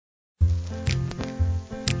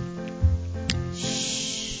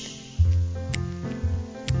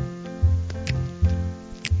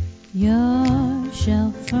Your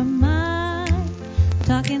shelf or mine,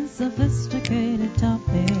 talking sophisticated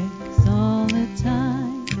topics all the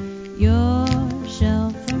time. Your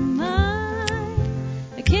shelf or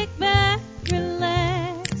mine, kick back,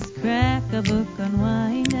 relax, crack a book,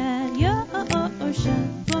 unwind at your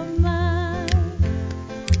shelf or mine.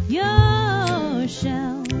 Your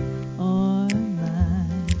shelf or mine.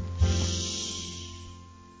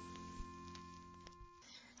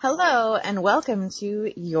 Hello and welcome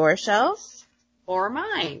to Your Shelf or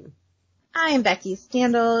Mine. I'm Becky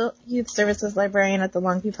Standel, Youth Services Librarian at the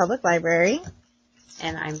Longview Public Library.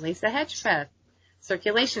 And I'm Lisa Hedgepeth,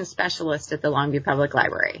 Circulation Specialist at the Longview Public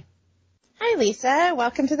Library. Hi, Lisa.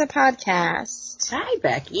 Welcome to the podcast. Hi,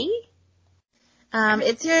 Becky.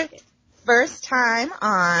 It's your first time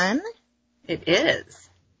on. It is.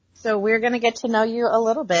 So we're going to get to know you a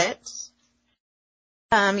little bit.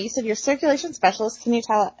 You said you're Circulation Specialist. Can you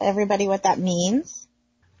tell everybody what that means?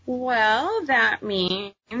 Well, that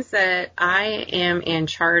means that I am in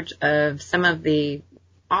charge of some of the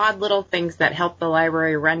odd little things that help the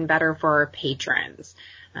library run better for our patrons.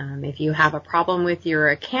 If you have a problem with your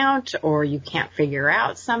account or you can't figure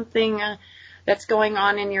out something that's going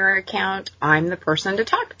on in your account, I'm the person to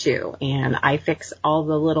talk to. And I fix all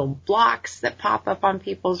the little blocks that pop up on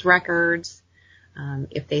people's records.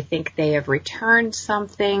 If they think they have returned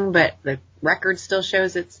something, but the record still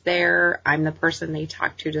shows it's there, I'm the person they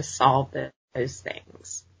talk to solve those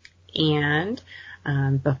things. And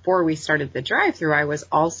before we started the drive-thru, I was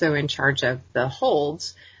also in charge of the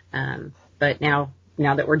holds. But now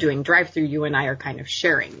that we're doing drive-thru, you and I are kind of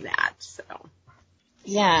sharing that. So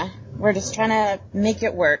yeah, we're just trying to make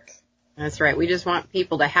it work. That's right. We just want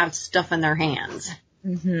people to have stuff in their hands.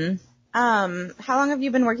 Mm-hmm. How long have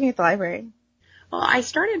you been working at the library? Well, I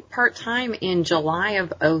started part-time in July of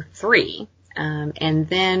 2003, and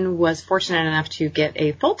then was fortunate enough to get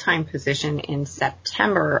a full-time position in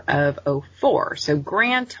September of 2004. So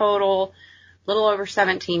grand total, a little over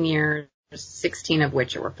 17 years, 16 of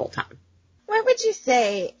which were full-time. What would you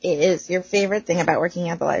say is your favorite thing about working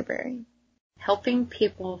at the library? Helping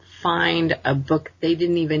people find a book they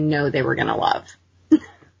didn't even know they were going to love.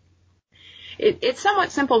 It's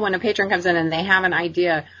somewhat simple when a patron comes in and they have an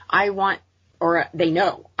idea, they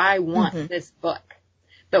know, I want this book.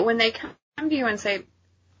 But when they come to you and say,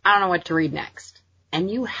 I don't know what to read next,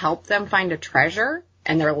 and you help them find a treasure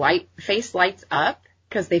and their face lights up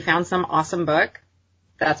because they found some awesome book,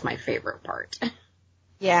 that's my favorite part.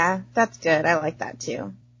 Yeah, that's good. I like that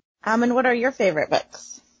too. And what are your favorite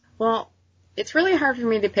books? Well, it's really hard for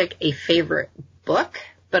me to pick a favorite book,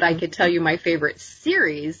 but I could tell you my favorite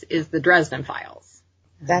series is the Dresden Files.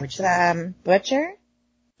 That's Butcher?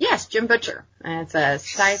 Yes, Jim Butcher. It's a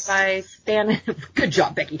sci-fi good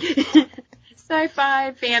job, Becky.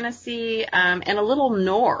 Sci-fi, fantasy, and a little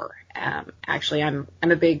noir. Actually, I'm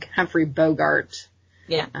a big Humphrey Bogart,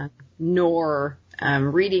 noir,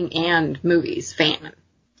 reading and movies fan.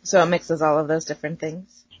 So it mixes all of those different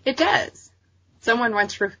things? It does. Someone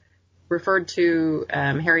once referred to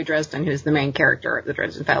Harry Dresden, who's the main character of the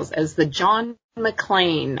Dresden Files, as the John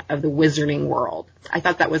McClane of the wizarding world. I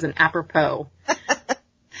thought that was an apropos.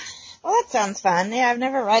 Well, that sounds fun. Yeah, I've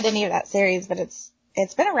never read any of that series, but it's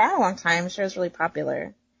been around a long time. I'm sure it's really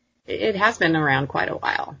popular. It has been around quite a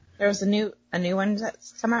while. There was a new one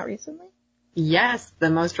that's come out recently? Yes, the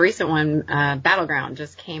most recent one, Battleground,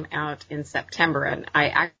 just came out in September, and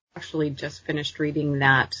I actually just finished reading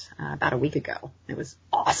that about a week ago. It was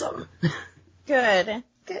awesome. Good.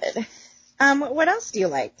 What else do you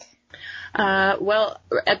like? Well,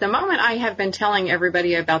 at the moment, I have been telling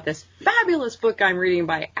everybody about this fabulous book I'm reading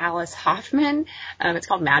by Alice Hoffman. It's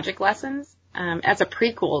called Magic Lessons. As a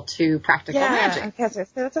prequel to Practical Magic. Okay, so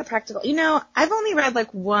that's a practical. I've only read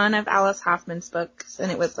one of Alice Hoffman's books,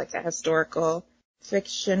 and it was a historical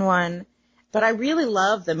fiction one. But I really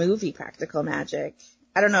love the movie Practical Magic.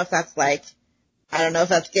 I don't know if that's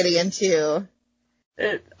getting into.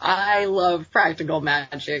 I love Practical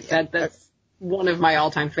Magic. That's one of my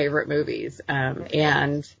all-time favorite movies.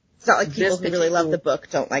 And it's not like people who really love the book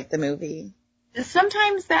don't like the movie.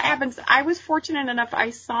 Sometimes that happens. I was fortunate enough,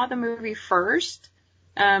 I saw the movie first.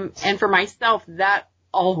 And for myself, that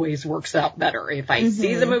always works out better if I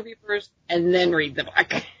see the movie first and then read the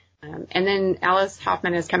book. And then Alice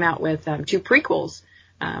Hoffman has come out with 2 prequels,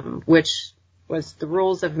 which was The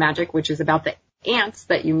Rules of Magic, which is about the ants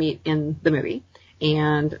that you meet in the movie.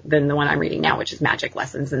 And then the one I'm reading now, which is Magic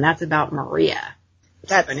Lessons, and that's about Maria.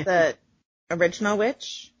 That's the original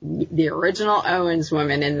witch? The original Owens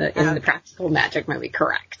woman in the Practical Magic movie,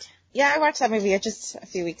 correct. Yeah, I watched that movie just a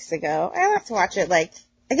few weeks ago. I have to watch it, I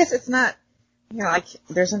guess it's not You know, like,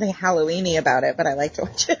 there's nothing Halloween-y about it, but I like to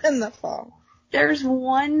watch it in the fall. There's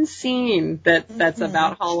one scene that's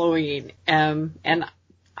about Halloween, and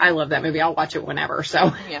I love that movie. I'll watch it whenever,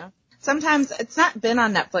 so. Yeah. Sometimes, it's not been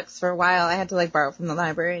on Netflix for a while. I had to, like, borrow it from the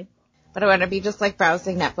library. But I want to be just, like,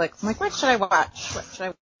 browsing Netflix. I'm like, what should I watch?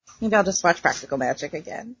 Maybe I'll just watch Practical Magic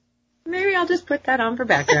again. Maybe I'll just put that on for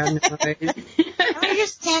background noise. I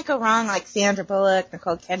just can't go wrong, like Sandra Bullock,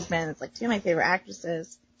 Nicole Kidman. It's like two of my favorite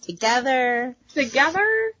actresses. Together.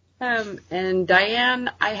 And Diane,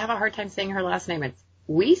 I have a hard time saying her last name. It's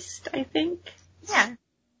Wiest, I think. Yeah.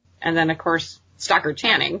 And then, of course, Stockard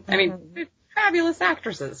Channing. I mean, fabulous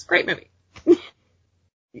actresses. Great movie.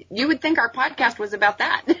 You would think our podcast was about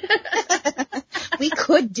that. We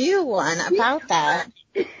could do one about that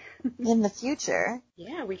in the future.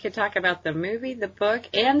 Yeah, we could talk about the movie, the book,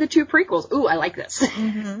 and the 2 prequels. Ooh, I like this.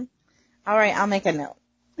 Mm-hmm. All right, I'll make a note.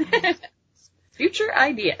 Future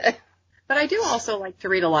idea. But I do also like to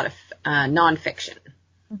read a lot of nonfiction.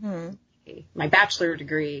 Mm-hmm. My bachelor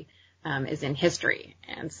degree is in history,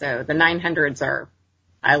 and so the 900s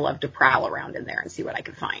I love to prowl around in there and see what I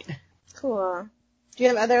can find. Cool. Do you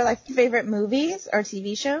have other, like, favorite movies or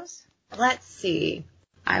TV shows? Let's see.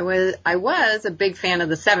 I was a big fan of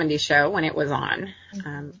the 70s show when it was on.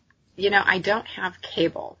 You know, I don't have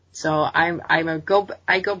cable, so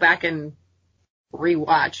I go back and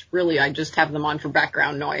rewatch. Really, I just have them on for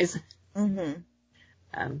background noise.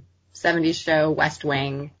 Mm-hmm. 70s show, West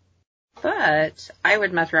Wing. But I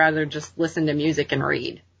would much rather just listen to music and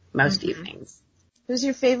read most evenings. Who's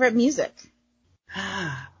your favorite music?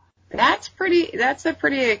 That's a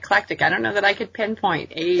pretty eclectic. I don't know that I could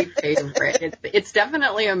pinpoint a favorite. It's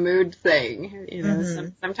definitely a mood thing. You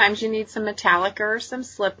know, sometimes you need some Metallica or some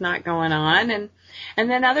Slipknot going on, and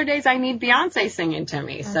then other days I need Beyonce singing to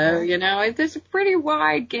me. So, you know, there's a pretty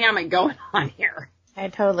wide gamut going on here. I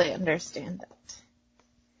totally understand that.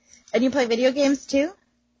 And you play video games too?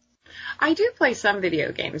 I do play some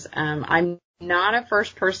video games. I'm not a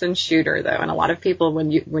first-person shooter, though, and a lot of people,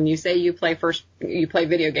 when you say you play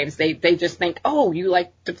video games, they just think, oh, you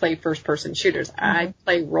like to play first-person shooters. I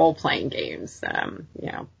play role-playing games.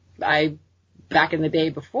 You know, back in the day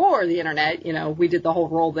before the internet, you know, we did the whole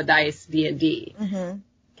roll the dice D&D kind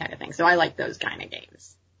of thing. So I like those kind of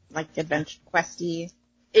games, like Adventure Questy.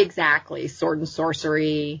 Exactly, Sword and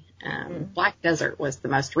Sorcery. Black Desert was the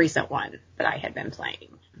most recent one that I had been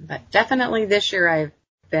playing, but definitely this year I've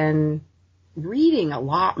been reading a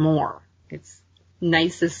lot more. It's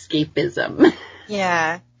nice escapism.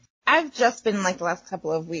 Yeah. I've just been, like, the last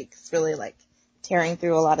couple of weeks really, like, tearing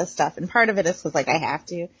through a lot of stuff. And part of it is because, like, I have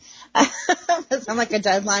to. It's on, like, a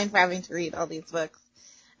deadline for having to read all these books.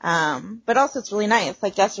 But also it's really nice.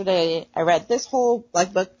 Like, yesterday I read this whole,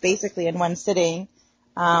 like, book basically in one sitting.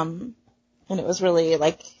 And it was really,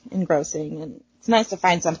 like, engrossing. And it's nice to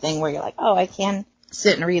find something where you're like, oh, I can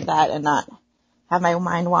sit and read that and not have my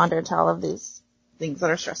mind wander to all of these things that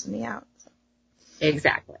are stressing me out. So.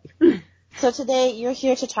 Exactly. So today you're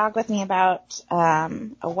here to talk with me about a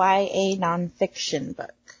YA nonfiction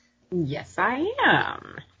book. Yes, I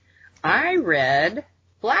am. I read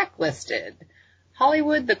Blacklisted,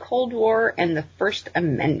 Hollywood, the Cold War, and the First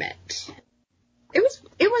Amendment.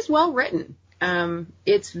 It was well written.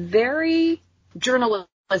 It's very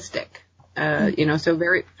journalistic, you know, so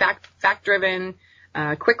very fact driven,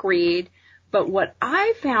 quick read. But what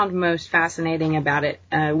I found most fascinating about it,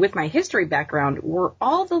 with my history background, were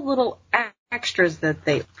all the little extras that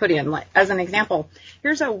they put in. Like, as an example,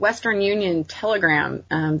 here's a Western Union telegram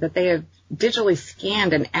that they have digitally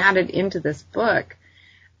scanned and added into this book.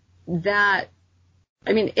 That,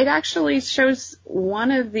 I mean, it actually shows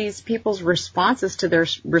one of these people's responses to their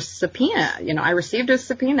subpoena. You know, I received a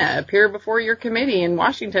subpoena, appear before your committee in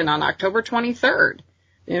Washington on October 23rd.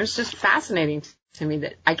 It was just fascinating to me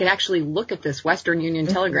that I could actually look at this Western Union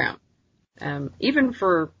telegram. Even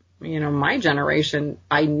for, you know, my generation,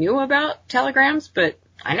 I knew about telegrams, but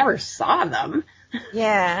I never saw them.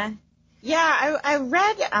 Yeah. Yeah, I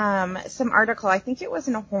read some article, I think it was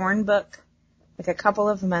in a Horn book, like a couple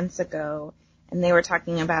of months ago, and they were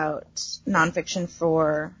talking about nonfiction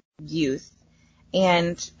for youth.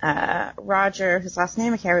 And Roger, whose last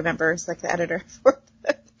name I can't remember, is like the editor for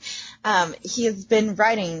the book. He has been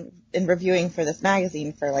writing and reviewing for this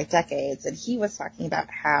magazine for like decades, and he was talking about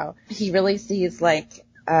how he really sees like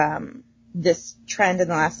this trend in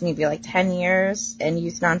the last maybe like 10 years in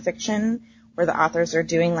youth nonfiction, where the authors are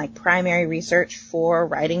doing like primary research for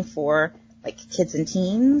writing for like kids and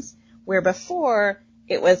teens, where before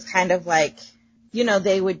it was kind of like, you know,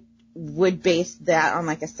 they would base that on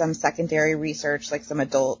like some secondary research, like some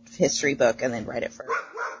adult history book, and then write it for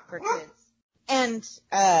kids. And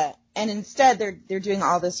instead they're doing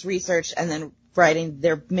all this research and then writing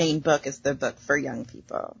their main book is the book for young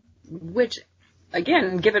people. Which,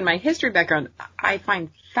 again, given my history background, I find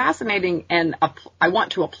fascinating, and I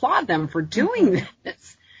want to applaud them for doing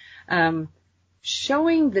this.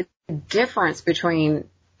 Showing the difference between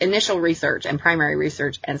initial research and primary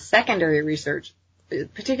research and secondary research,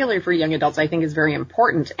 particularly for young adults, I think is very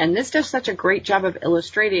important. And this does such a great job of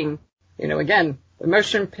illustrating, again, the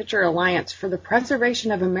Motion Picture Alliance for the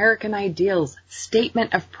Preservation of American Ideals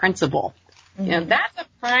Statement of Principle. Mm-hmm. That's a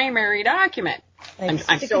primary document. I'm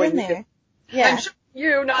showing there. Yeah. I'm showing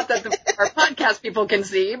you, not that our podcast people can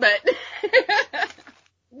see, but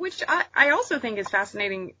which I also think is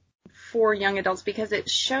fascinating for young adults because it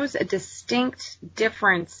shows a distinct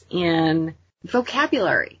difference in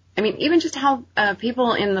vocabulary. I mean, even just how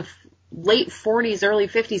people in the late 40s, early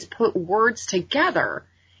 50s put words together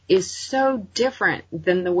is so different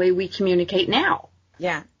than the way we communicate now.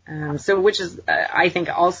 Yeah. So which is, I think,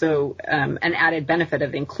 also an added benefit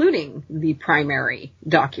of including the primary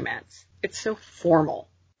documents. It's so formal.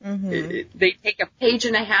 Mm-hmm. They take a page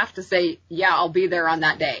and a half to say, yeah, I'll be there on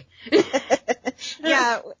that day.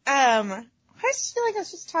 Yeah. I just feel like I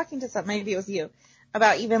was just talking to something, maybe it was you,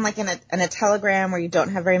 about even like in a telegram where you don't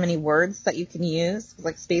have very many words that you can use.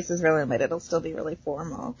 Like space is really limited. It'll still be really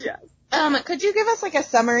formal. Yes. Could you give us like a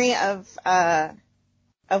summary of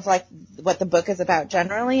like what the book is about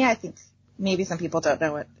generally? I think maybe some people don't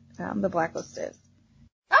know what the Blacklist is.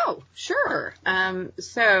 Oh, sure.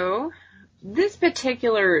 So this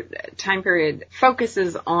particular time period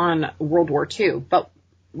focuses on World War II, but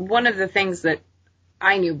one of the things that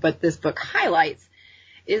I knew, but this book highlights,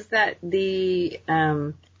 is that the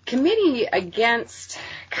Committee Against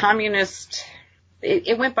Communist,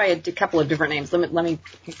 it went by a couple of different names. Let me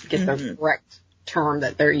get the correct term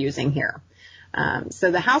that they're using here. So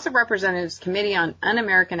the House of Representatives Committee on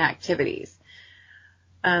Un-American Activities.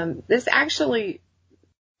 This actually,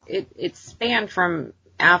 it spanned from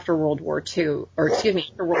after World War II,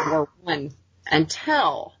 after World War I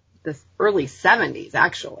until the early 70s,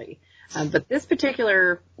 actually. But this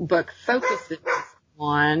particular book focuses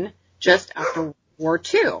on just after World War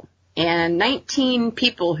II and 19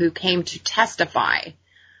 people who came to testify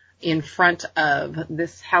in front of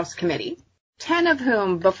this House committee, 10 of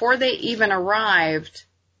whom, before they even arrived,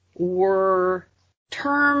 were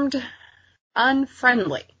termed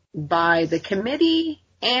unfriendly by the committee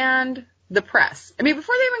and the press. I mean,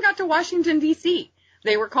 before they even got to Washington, D.C.,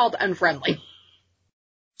 they were called unfriendly.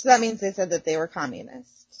 So that means they said that they were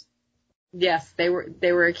communists. Yes, they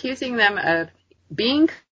were accusing them of being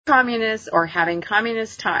communists or having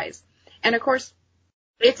communist ties. And of course,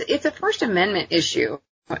 it's a First Amendment issue,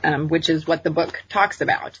 which is what the book talks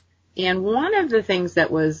about. And one of the things that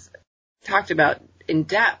was talked about in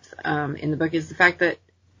depth in the book is the fact that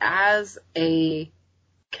as a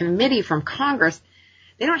committee from Congress,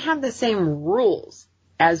 they don't have the same rules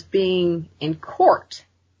as being in court.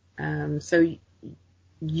 So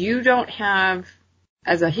you don't have,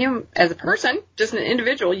 as a person, just an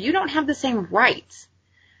individual, you don't have the same rights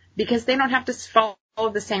because they don't have to follow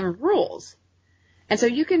the same rules. And so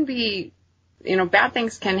you can be, bad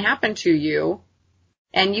things can happen to you,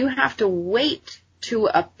 and you have to wait to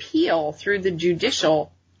appeal through the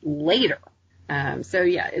judicial later.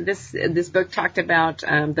 This book talked about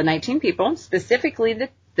the 19 people, specifically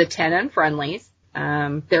the 10 unfriendlies,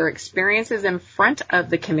 their experiences in front of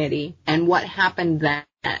the committee, and what happened then.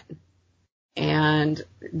 And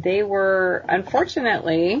they were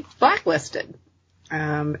unfortunately blacklisted,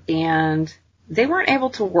 and they weren't able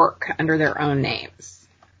to work under their own names.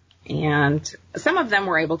 And some of them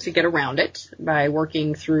were able to get around it by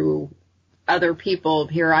working through other people.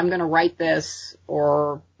 Here, I'm going to write this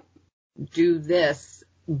or do this,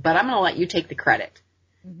 but I'm going to let you take the credit.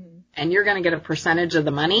 Mm-hmm. And you're going to get a percentage of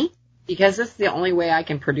the money because this is the only way I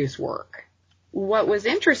can produce work. What was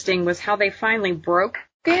interesting was how they finally broke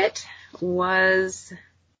it. It was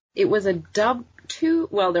there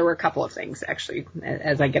were a couple of things, actually,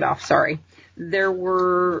 as I get off, sorry. There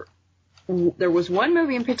was one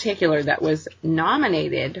movie in particular that was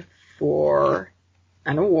nominated for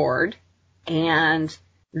an award, and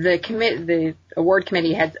the award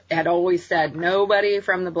committee had always said nobody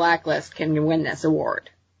from the Blacklist can win this award.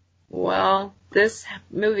 Well, this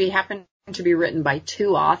movie happened to be written by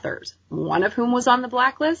 2 authors, one of whom was on the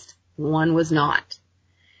Blacklist, one was not.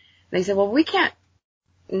 They said, well, we can't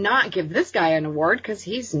not give this guy an award because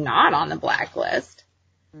he's not on the Blacklist.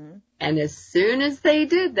 Mm-hmm. And as soon as they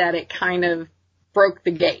did that, it kind of broke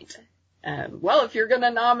the gate. Well, if you're going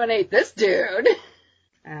to nominate this dude.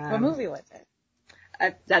 What movie was it?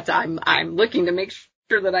 I'm looking to make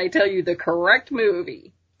sure that I tell you the correct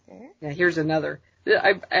movie. Okay. Yeah, here's another.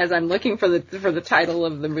 As I'm looking for the title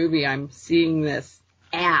of the movie, I'm seeing this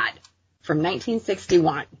ad from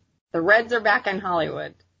 1961. The Reds are back in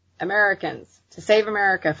Hollywood. Americans, to save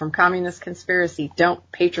America from communist conspiracy,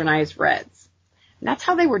 don't patronize Reds. And that's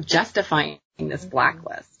how they were justifying this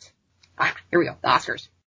blacklist. Here we go. The Oscars.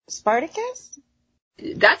 Spartacus?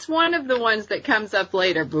 That's one of the ones that comes up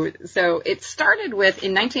later. So it started with,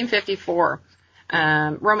 in 1954,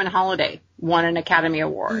 Roman Holiday won an Academy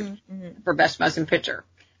Award for Best Motion Picture.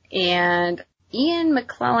 And Ian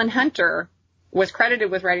McClellan Hunter was credited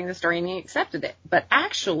with writing the story, and he accepted it. But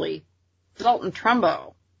actually, Dalton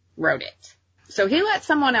Trumbo wrote it. So he let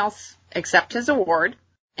someone else accept his award.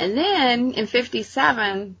 And then in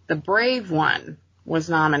 57, The Brave One was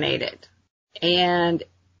nominated. And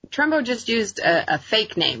Trumbo just used a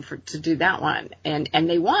fake name to do that one. And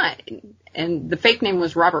they won. And the fake name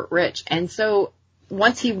was Robert Rich. And so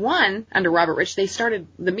once he won under Robert Rich, the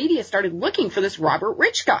media started looking for this Robert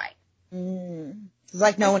Rich guy. It's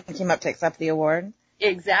like no one came up to accept the award.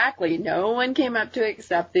 Exactly. No one came up to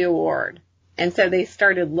accept the award. And so they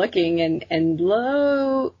started looking, and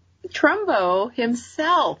lo, Trumbo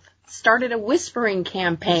himself started a whispering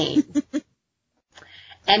campaign.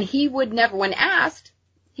 And he would never, when asked,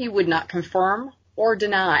 he would not confirm or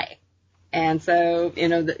deny. And so,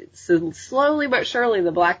 so slowly but surely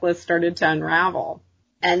the blacklist started to unravel.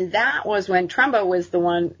 And that was when Trumbo was the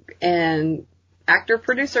one, and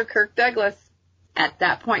actor-producer Kirk Douglas at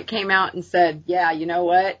that point came out and said, yeah, you know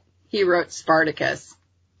what? He wrote Spartacus.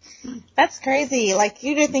 That's crazy. Like,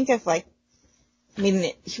 you do think of,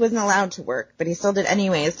 he wasn't allowed to work, but he still did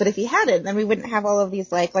anyways. But if he hadn't, then we wouldn't have all of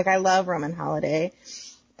these, like I love Roman Holiday.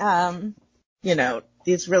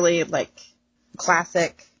 These really,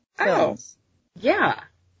 classic films. Oh, yeah.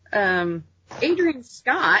 Adrian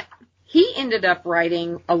Scott, he ended up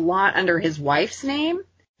writing a lot under his wife's name,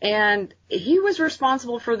 and he was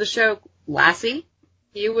responsible for the show Lassie.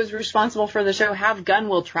 He was responsible for the show Have Gun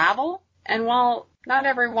Will Travel. And while not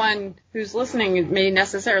everyone who's listening may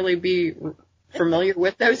necessarily be familiar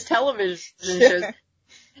with those television shows,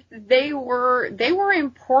 they were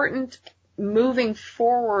important moving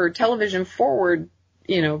forward, television forward,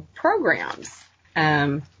 programs.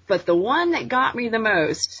 But the one that got me the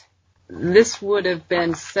most, this would have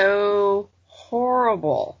been so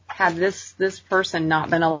horrible had this person not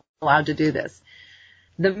been allowed to do this.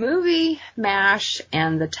 The movie MASH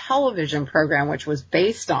and the television program, which was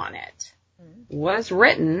based on it, was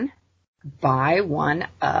written by one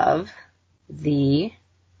of the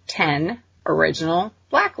 10 original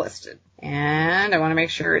blacklisted. And I want to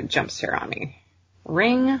make sure it jumps here on me.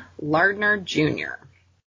 Ring Lardner Jr.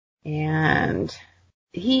 And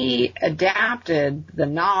he adapted the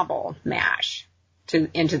novel MASH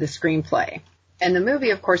into the screenplay. And the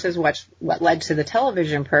movie, of course, is what led to the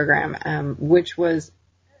television program, which was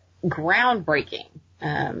groundbreaking.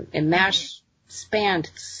 And MASH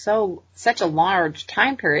spanned such a large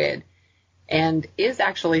time period, and is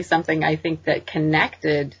actually something I think that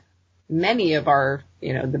connected many of our,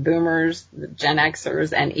 the boomers, the Gen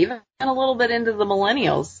Xers, and even a little bit into the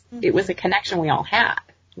millennials. Mm-hmm. It was a connection we all had,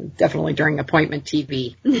 definitely during appointment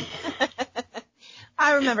TV.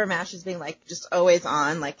 I remember MASH as being just always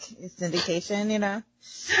on, syndication,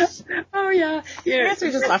 Oh yeah. I guess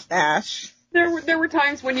we just watched MASH. There were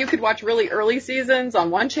times when you could watch really early seasons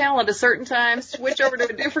on one channel at a certain time, switch over to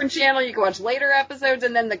a different channel, you could watch later episodes,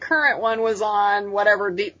 and then the current one was on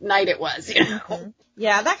whatever night it was, Mm-hmm.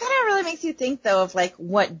 Yeah, that kind of really makes you think, though, of,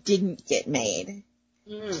 what didn't get made,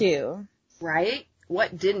 too. Right?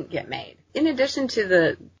 What didn't get made. In addition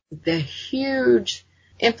to the huge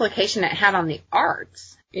implication it had on the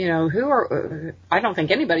arts, I don't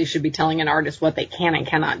think anybody should be telling an artist what they can and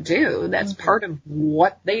cannot do. That's part of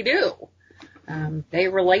what they do. They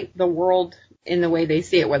relate the world in the way they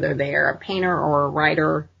see it, whether they are a painter or a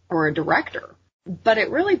writer or a director. But it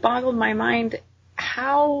really boggled my mind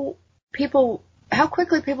how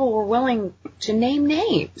quickly people were willing to name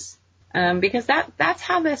names. Because that's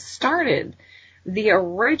how this started. The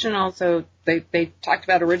original, so they talked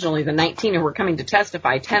about originally the 19 who were coming to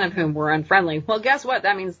testify, 10 of whom were unfriendly. Well, guess what?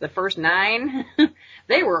 That means the first 9,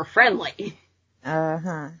 they were friendly.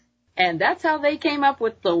 Uh-huh. And that's how they came up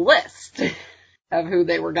with the list of who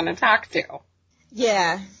they were going to talk to.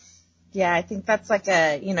 Yeah. Yeah, I think that's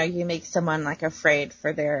you make someone afraid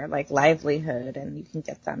for their livelihood, and you can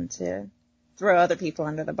get them to throw other people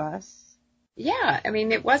under the bus. Yeah, I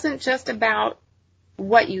mean, it wasn't just about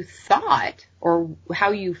what you thought or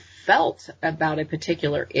how you felt about a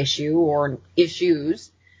particular issue or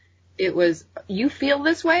issues. It was, you feel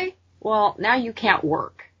this way? Well, now you can't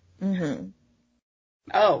work. Mm-hmm.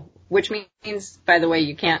 Oh, which means, by the way,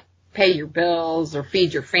 you can't pay your bills or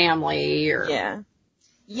feed your family or... Yeah.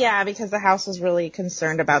 Yeah, because the House was really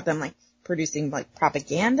concerned about them, like, producing, like,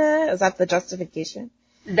 propaganda. Is that the justification?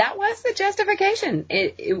 That was the justification.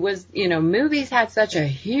 It was, movies had such a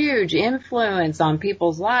huge influence on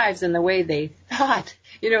people's lives and the way they thought,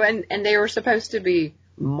 and they were supposed to be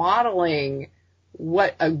modeling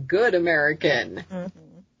what a good American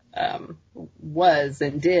was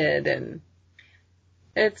and did. And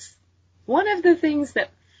it's one of the things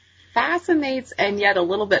that fascinates and yet a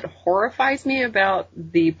little bit horrifies me about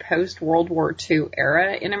the post-World War II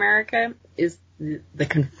era in America is the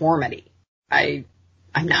conformity.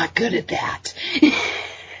 I'm not good at that.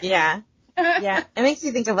 Yeah. Yeah. It makes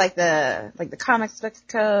you think of like the comics book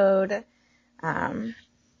code.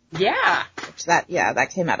 Yeah. That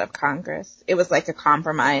came out of Congress. It was like a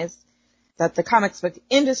compromise that the comics book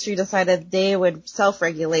industry decided they would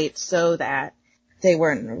self-regulate so that they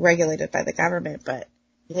weren't regulated by the government, but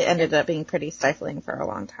it ended up being pretty stifling for a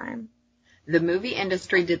long time. The movie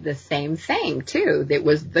industry did the same thing too. It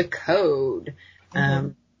was the code.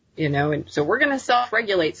 And so we're going to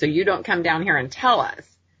self-regulate so you don't come down here and tell us.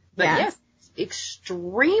 But yes,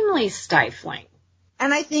 extremely stifling.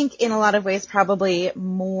 And I think in a lot of ways probably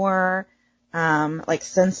more, like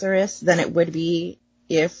censorious than it would be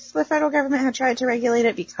if the federal government had tried to regulate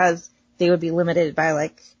it, because they would be limited by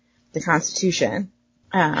like the Constitution,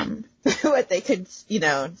 what they could,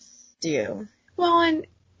 do. Well, and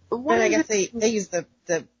but I guess they use the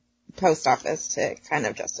post office to kind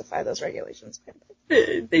of justify those regulations.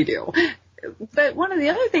 They do. But one of the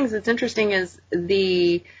other things that's interesting is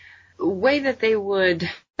the way that they would,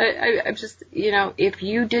 I just, if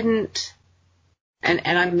you didn't, and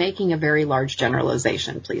I'm making a very large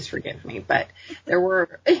generalization, please forgive me, but there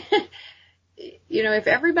were, if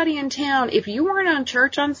everybody in town, if you weren't on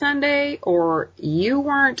church on Sunday or you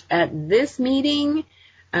weren't at this meeting,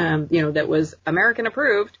 that was American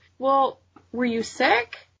approved, well, were you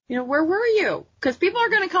sick? Where were you? Because people are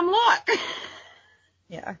going to come look.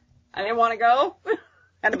 Yeah. I didn't want to go.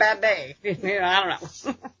 Had a bad day. I don't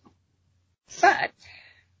know. But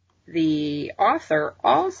the author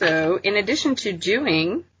also, in addition to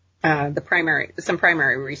doing some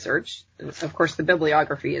primary research, of course the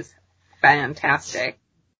bibliography is fantastic.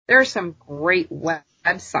 There are some great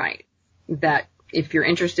websites that, if you're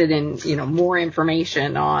interested in, more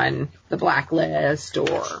information on the blacklist,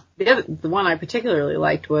 or the one I particularly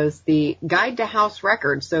liked was the Guide to House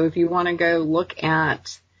Records. So if you want to go look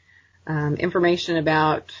at information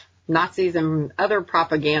about Nazis and other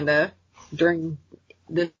propaganda during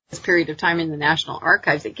this period of time in the National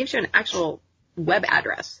Archives, it gives you an actual web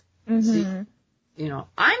address. Mm-hmm. So,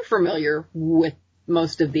 I'm familiar with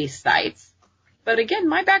most of these sites, but again,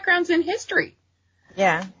 my background's in history.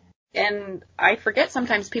 Yeah. And I forget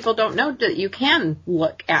sometimes people don't know that you can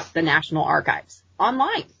look at the National Archives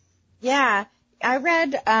online. Yeah. I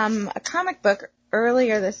read a comic book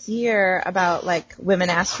earlier this year about like women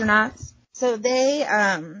astronauts. So they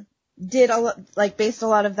based a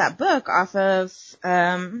lot of that book off of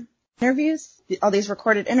interviews, all these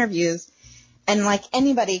recorded interviews, and like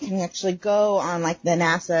anybody can actually go on like the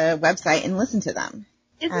NASA website and listen to them.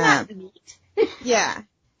 Isn't that neat? Yeah.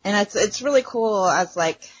 And it's really cool as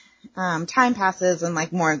like time passes and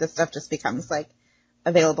like more of this stuff just becomes like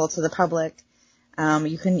available to the public.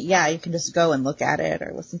 You can just go and look at it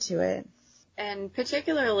or listen to it. And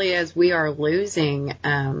particularly as we are losing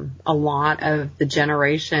a lot of the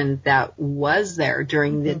generation that was there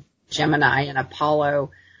during the Gemini and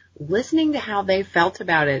Apollo, listening to how they felt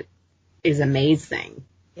about it is amazing.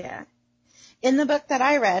 Yeah. In the book that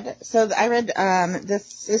I read,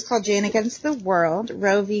 this is called Jane Against the World,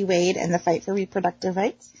 Roe v. Wade and the Fight for Reproductive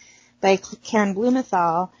Rights by Karen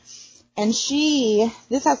Blumenthal. And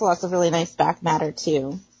this has lots of really nice back matter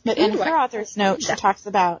too. But in her author's note, she talks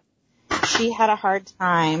about she had a hard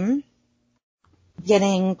time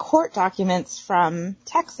getting court documents from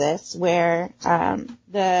Texas where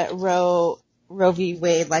the Roe v.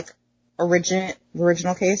 Wade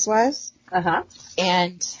original case was. Uh-huh.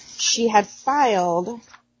 And she had filed,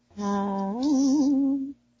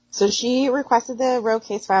 so she requested the Roe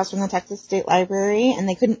case files from the Texas State Library, and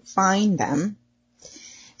they couldn't find them.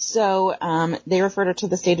 So they referred her to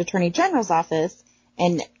the State Attorney General's office,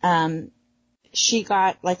 and she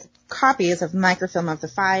got like copies of microfilm of the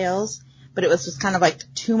files, but it was just kind of like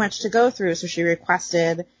too much to go through, so she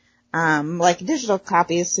requested like digital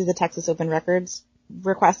copies through the Texas Open Records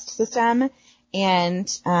request system, and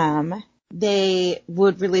they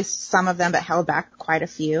would release some of them but held back quite a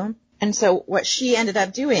few. And so what she ended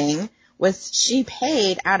up doing was she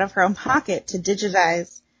paid out of her own pocket to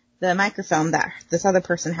digitize the microfilm that this other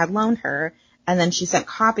person had loaned her, and then she sent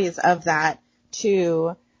copies of that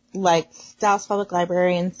to, like, Dallas Public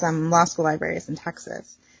Library and some law school libraries in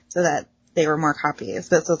Texas, so that they were more copies.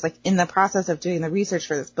 But so it's like in the process of doing the research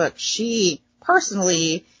for this book, she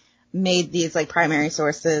personally made these, like, primary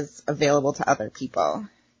sources available to other people.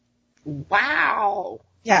 Wow.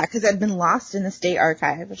 Yeah, because it had been lost in the state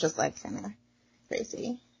archive, which is, like, kind of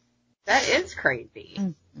crazy. That is crazy.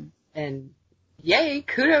 Mm-hmm. And yay,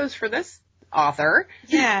 kudos for this author.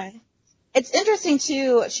 Yeah. It's interesting,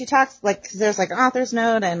 too. She talks, like, 'cause there's, like, an author's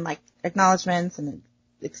note and, like, acknowledgments and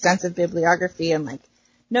extensive bibliography and, like,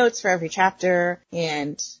 notes for every chapter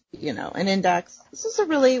and, you know, an index. This is a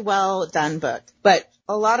really well done book. But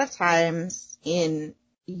a lot of times in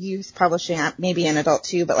youth publishing, maybe an adult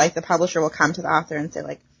too, but, like, the publisher will come to the author and say,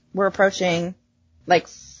 like, we're approaching, like,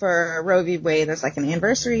 for Roe v. Wade, there's, like, an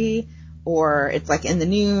anniversary, or it's, like, in the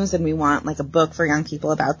news and we want, like, a book for young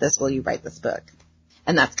people about this. Will you write this book?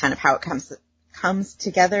 And that's kind of how it comes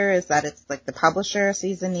together, is that it's, like, the publisher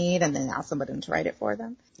sees a need and then asks somebody to write it for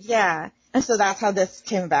them. Yeah. And so that's how this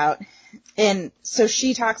came about. And so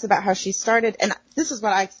she talks about how she started, and this is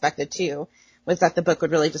what I expected too, was that the book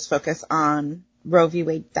would really just focus on Roe v.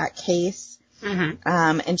 Wade, that case. Mm-hmm.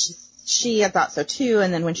 And she had thought so too.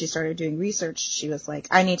 And then when she started doing research, she was like,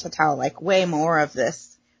 I need to tell, like, way more of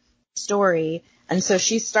this story. And so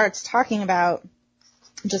she starts talking about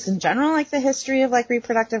just in general, like, the history of, like,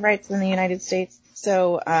 reproductive rights in the United States.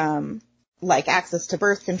 So, like, access to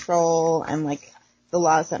birth control and, like, the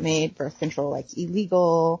laws that made birth control, like,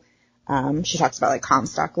 illegal. She talks about, like,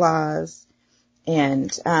 Comstock laws.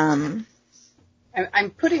 And, I'm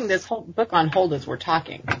putting this whole book on hold as we're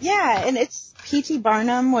talking. Yeah, and it's P.T.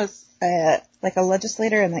 Barnum was, like, a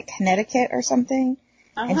legislator in, like, Connecticut or something.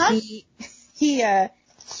 Uh-huh. And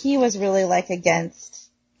he was really, like,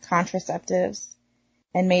 against contraceptives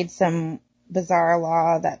and made some bizarre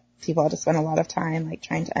law that people had to spend a lot of time, like,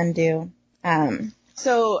 trying to undo.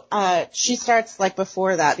 So she starts, like,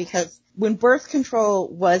 before that, because when birth control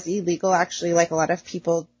was illegal, actually, like, a lot of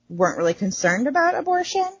people weren't really concerned about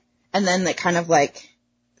abortion. And then they kind of, like,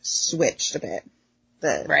 switched a bit.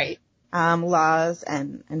 The Right. Laws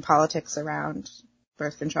and politics around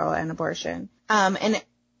birth control and abortion. And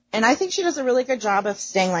I think she does a really good job of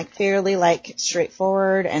staying, like, fairly, like,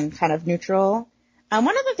 straightforward and kind of neutral. One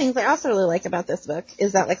of the things I also really like about this book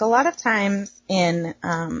is that, like, a lot of times in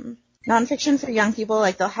nonfiction for young people,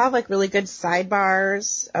 like, they'll have, like, really good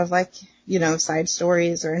sidebars of, like, you know, side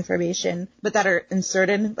stories or information, but that are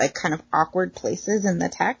inserted, like, kind of awkward places in the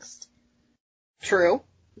text. True.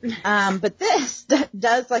 But this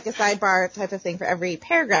does, like, a sidebar type of thing for every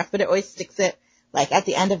paragraph, but it always sticks it, like, at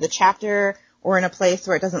the end of the chapter or in a place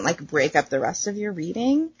where it doesn't, like, break up the rest of your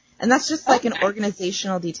reading. And that's just, like, an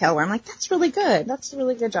organizational detail where I'm like, that's really good. That's a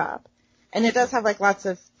really good job. And it does have, like, lots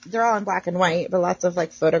of, they're all in black and white, but lots of,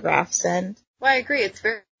 like, photographs and. Well, I agree. It's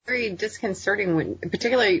very, very disconcerting when,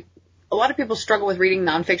 particularly, a lot of people struggle with reading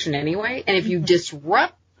nonfiction anyway, and if you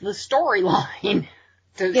disrupt the storyline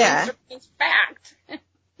to insert this fact.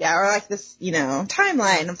 Yeah, or, like, this, you know,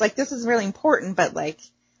 timeline. It's like, this is really important, but, like,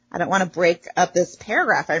 I don't want to break up this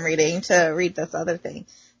paragraph I'm reading to read this other thing.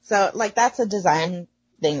 So, like, that's a design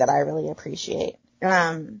thing that I really appreciate.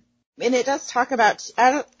 And it does talk about,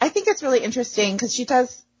 I think it's really interesting because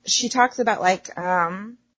she talks about, like,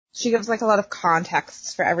 she gives, like, a lot of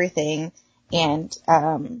context for everything and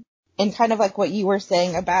kind of like what you were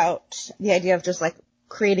saying about the idea of just, like,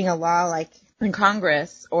 creating a law, like, in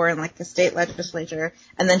Congress or in, like, the state legislature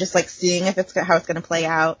and then just, like, seeing if it's, how it's going to play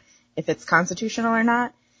out, if it's constitutional or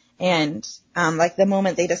not. And, like, the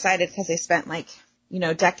moment they decided, because they spent, like, you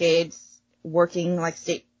know, decades working, like,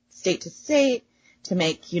 state to state to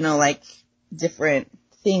make, you know, like, different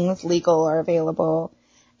things legal or available,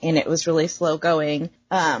 and it was really slow going.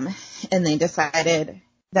 And they decided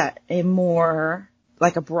that a more,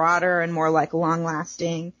 like, a broader and more, like,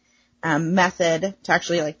 long-lasting method to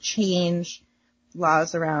actually, like, change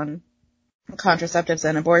laws around contraceptives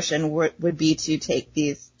and abortion would be to take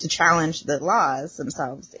these, to challenge the laws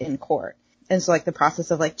themselves in court. And so, like, the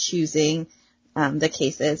process of, like, choosing the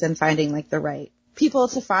cases and finding, like, the right people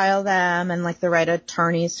to file them and, like, the right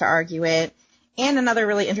attorneys to argue it. And another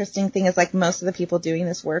really interesting thing is, like, most of the people doing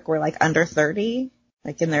this work were, like, under 30,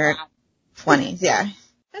 like, in their 20s. Yeah.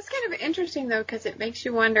 That's kind of interesting, though, because it makes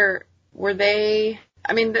you wonder, were they,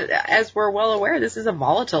 I mean, as we're well aware, this is a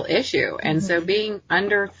volatile issue. And so being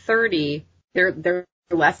under 30, they're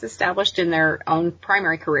less established in their own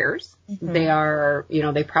primary careers. Mm-hmm. They are, you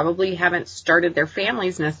know, they probably haven't started their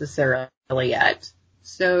families necessarily yet.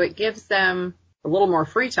 So it gives them a little more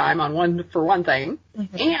free time for one thing.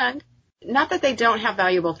 Mm-hmm. And not that they don't have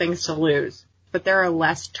valuable things to lose, but there are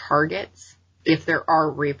less targets if there are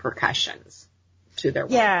repercussions to their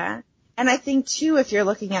work. Yeah. And I think, too, if you're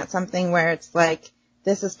looking at something where it's like,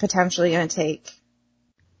 this is potentially going to take,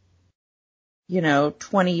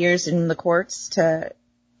 20 years in the courts to,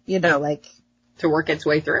 to work its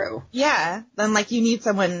way through. Yeah. Then, you need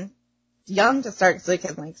someone young to start so you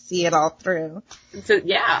can, see it all through. So,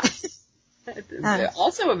 yeah.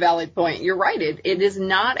 Also a valid point. You're right. It is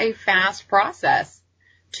not a fast process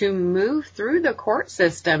to move through the court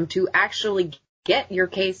system to actually get your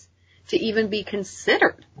case to even be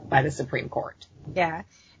considered by the Supreme Court. Yeah.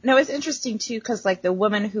 And it was interesting, too, because, the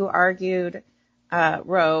woman who argued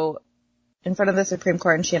Roe in front of the Supreme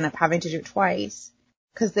Court, and she ended up having to do it twice,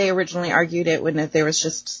 because they originally argued it when there was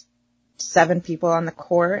just 7 people on the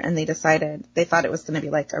court, and they thought it was going to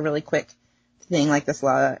be, a really quick thing, this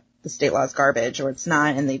law, the state law is garbage, or it's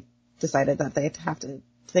not, and they decided that they'd have to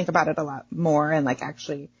think about it a lot more and,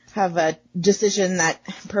 actually have a decision that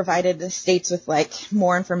provided the states with,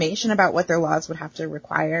 more information about what their laws would have to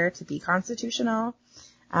require to be constitutional.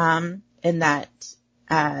 And that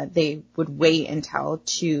they would wait until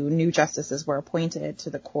 2 new justices were appointed to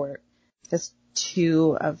the court, because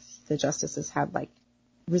 2 of the justices had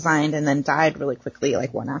resigned and then died really quickly,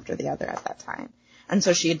 one after the other at that time. And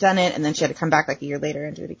so she had done it, and then she had to come back a year later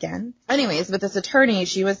and do it again. Anyways, but this attorney,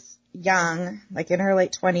 she was young, in her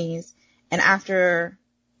late 20s, and after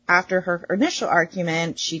her initial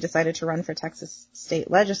argument, she decided to run for Texas state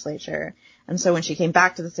legislature. And so when she came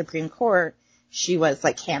back to the Supreme Court, she was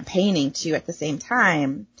campaigning too at the same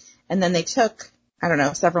time. And then they took,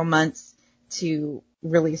 several months to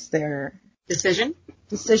release their decision.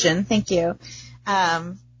 Thank you.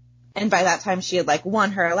 And by that time she had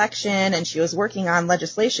won her election, and she was working on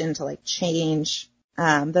legislation to change,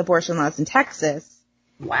 the abortion laws in Texas.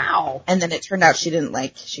 Wow. And then it turned out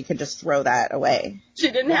she could just throw that away. She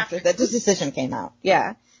didn't have to. After the decision came out.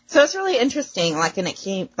 Yeah. So it's really interesting, and it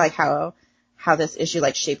came, how this issue,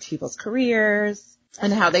 shaped people's careers,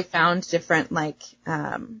 and how they found different,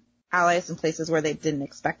 allies in places where they didn't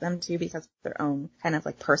expect them to because of their own kind of,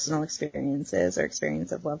 personal experiences or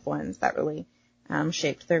experience of loved ones that really,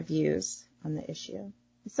 shaped their views on the issue.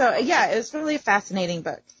 So, yeah, it was really a fascinating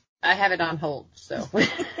book. I have it on hold, so.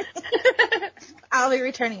 I'll be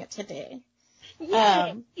returning it today.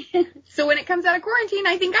 So when it comes out of quarantine,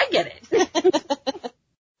 I think I get it.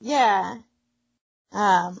 Yeah.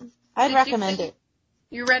 I'd recommend it.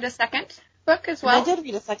 You read a second book as well? I did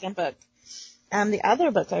read a second book. The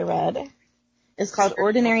other book I read is called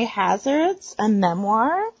Ordinary Hazards, a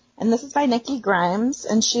memoir. And this is by Nikki Grimes.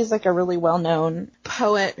 And she's a really well-known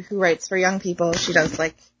poet who writes for young people. She does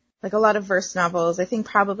a lot of verse novels. I think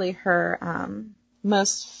probably her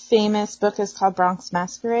most famous book is called Bronx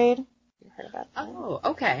Masquerade. You heard about that? Oh,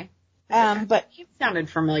 okay. But it sounded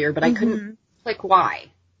familiar, but I couldn't click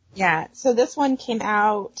why. Yeah, so this one came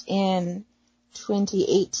out in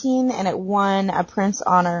 2018, and it won a Prince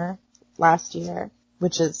Honor last year,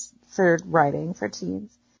 which is for writing for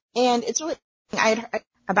teens. And it's really, I had heard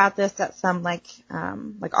about this at some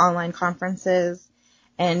online conferences,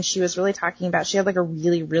 and she was really talking about, she had a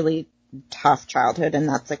really, really tough childhood, and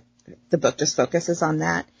that's the book just focuses on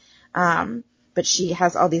that. But she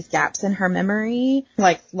has all these gaps in her memory,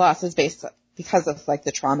 losses based because of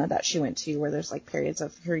the trauma that she went to, where there's periods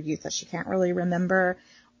of her youth that she can't really remember,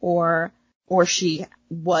 or she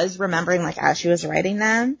was remembering as she was writing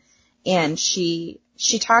them. And she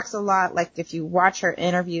talks a lot, if you watch her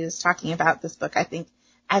interviews talking about this book, I think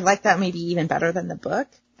I like that maybe even better than the book,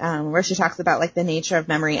 where she talks about the nature of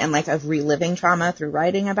memory and of reliving trauma through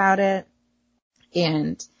writing about it.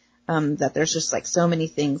 And that there's just so many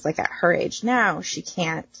things at her age now she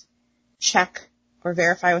can't check or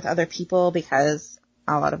verify with other people because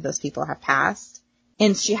a lot of those people have passed.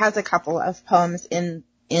 And she has a couple of poems in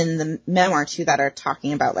the memoir too that are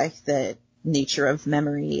talking about the nature of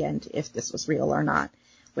memory and if this was real or not,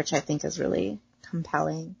 which I think is really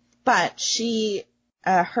compelling. But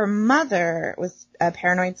her mother was had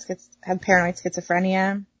paranoid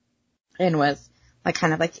schizophrenia and was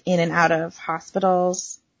in and out of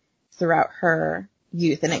hospitals throughout her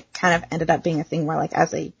youth. And it kind of ended up being a thing where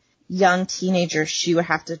as a young teenager, she would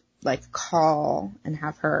have to call and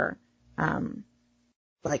have her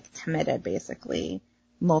committed basically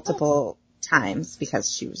multiple times because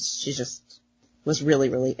she just was really,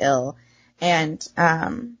 really ill. And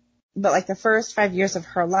but the first 5 years of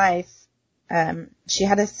her life, she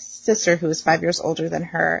had a sister who was 5 years older than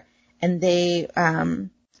her, and they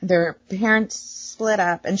their parents split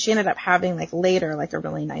up, and she ended up having later a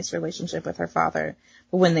really nice relationship with her father.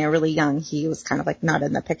 But when they were really young, he was kind of not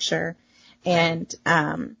in the picture. And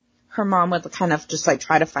her mom would kind of just like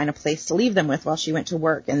try to find a place to leave them with while she went to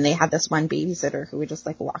work. And they had this one babysitter who would just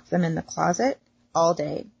like lock them in the closet all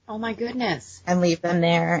day. Oh my goodness. And leave them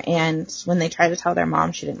there. And when they tried to tell their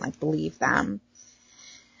mom, she didn't like believe them.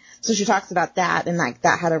 So she talks about that, and like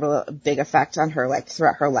that had a real big effect on her like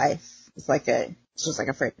throughout her life. It's like she was like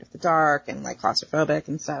afraid of the dark and like claustrophobic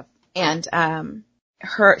and stuff. And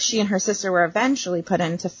she and her sister were eventually put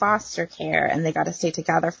into foster care, and they got to stay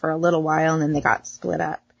together for a little while, and then they got split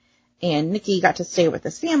up. And Nikki got to stay with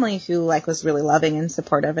this family who like was really loving and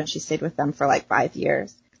supportive, and she stayed with them for like 5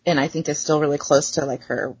 years. And I think is still really close to like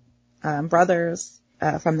her brothers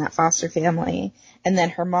from that foster family. And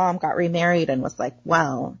then her mom got remarried and was like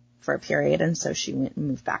well for a period, and so she went and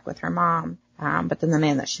moved back with her mom. But then the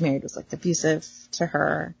man that she married was like abusive to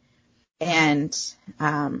her, and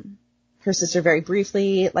her sister very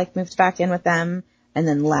briefly like moved back in with them and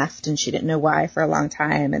then left, and she didn't know why for a long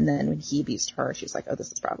time. And then when he abused her, she was like, oh,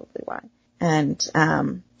 this is probably why.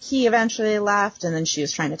 And he eventually left, and then she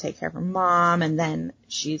was trying to take care of her mom, and then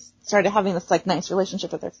she started having this like nice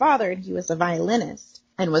relationship with her father, and he was a violinist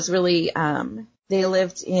and was really they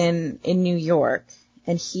lived in New York,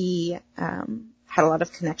 and he had a lot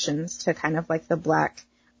of connections to kind of like the black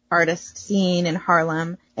artist scene in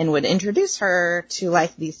Harlem, and would introduce her to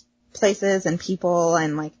like these places and people,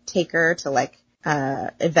 and like take her to like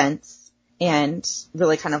events, and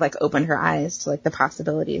really kind of like opened her eyes to like the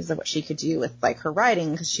possibilities of what she could do with like her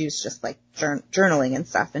writing, because she was just like journaling and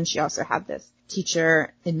stuff. And she also had this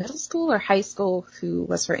teacher in middle school or high school who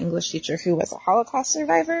was her English teacher, who was a Holocaust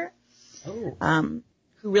survivor. Oh.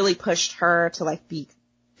 Who really pushed her to like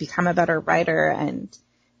become a better writer.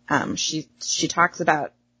 And she talks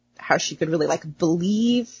about how she could really like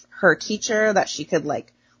believe her teacher, that she could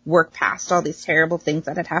like work past all these terrible things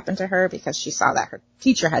that had happened to her because she saw that her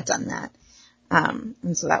teacher had done that.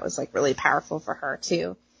 And so that was like really powerful for her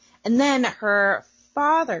too. And then her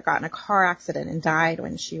father got in a car accident and died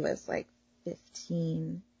when she was like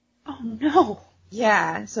 15. Oh no.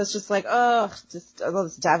 Yeah. So it's just like, just all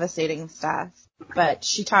this devastating stuff. But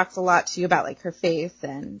she talks a lot too about like her faith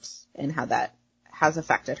and how that has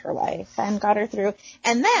affected her life and got her through.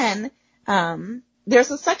 And then,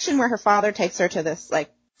 there's a section where her father takes her to this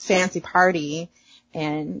like fancy party,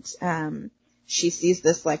 and, she sees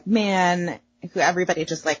this like man who everybody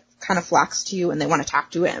just like kind of flocks to and they want to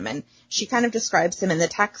talk to him. And she kind of describes him in the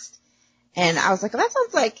text. And I was like, well, that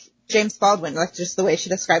sounds like James Baldwin, like just the way she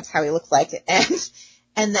describes how he looks like.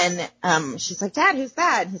 And then, she's like, Dad, who's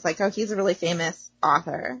that? And he's like, oh, he's a really famous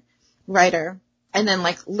writer. And then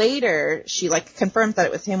like later she like confirms that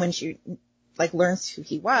it was him when she like learns who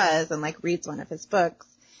he was and like reads one of his books.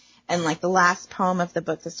 And like the last poem of the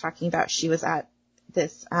book is talking about she was at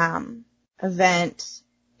this, event.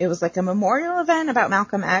 It was like a memorial event about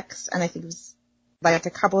Malcolm X. And I think it was like a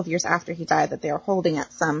couple of years after he died that they were holding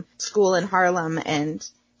at some school in Harlem, and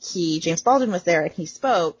James Baldwin was there and he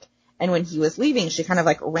spoke. And when he was leaving, she kind of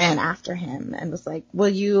like ran after him and was like, will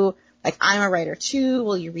you, like, I'm a writer too.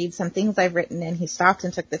 Will you read some things I've written? And he stopped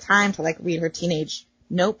and took the time to like read her teenage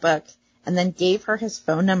notebook, and then gave her his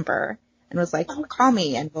phone number and was like, call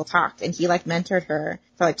me and we'll talk. And he like mentored her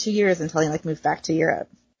for like 2 years until he like moved back to Europe.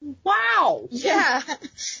 Wow. Yeah.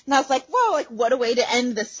 And I was like, whoa, like what a way to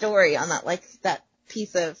end the story on that, like that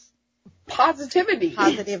piece of positivity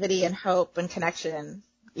and hope and connection.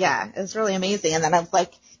 Yeah, it was really amazing. And then I was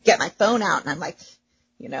like, get my phone out and I'm like,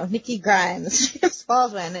 you know, Nikki Grimes, James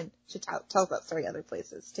Baldwin, and she tells that story other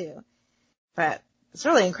places too. But it's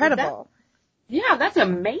really incredible. That's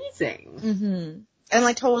amazing. Mm-hmm. And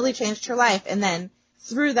like totally changed her life. And then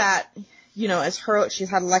through that, you know, she's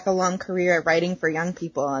had like a long career at writing for young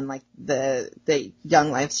people, and like the young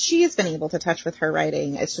lives she's been able to touch with her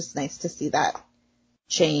writing. It's just nice to see that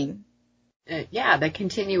chain. The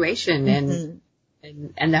continuation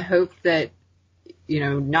and the hope that, you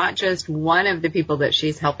know, not just one of the people that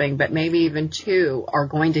she's helping, but maybe even two are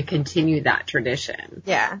going to continue that tradition.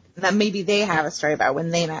 Yeah. That maybe they have a story about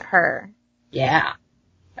when they met her. Yeah.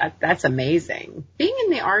 That's amazing. Being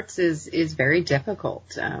in the arts is very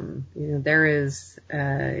difficult. You know, there is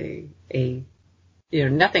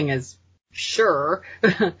nothing is sure,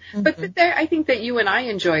 but I think that you and I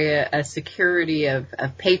enjoy a security of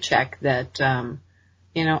paycheck that,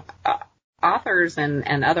 you know, authors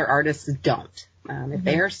and other artists don't. If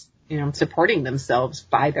they are, you know, supporting themselves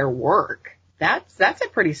by their work, that's a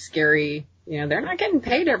pretty scary, you know, they're not getting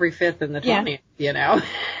paid every 5th and the 20th, you know.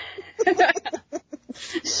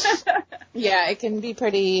 Yeah, it can be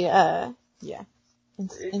pretty, insecure.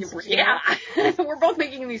 Yeah. We're both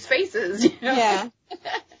making these faces, you know? Yeah.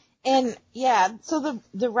 And so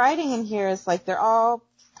the writing in here is like, they're all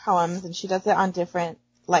poems, and she does it on different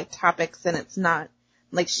like topics, and it's not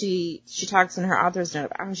like she talks in her author's note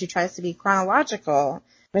about how she tries to be chronological,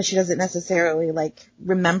 but she doesn't necessarily like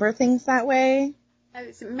remember things that way.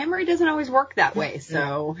 Memory doesn't always work that way,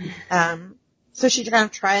 so. So she kind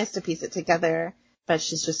of tries to piece it together, but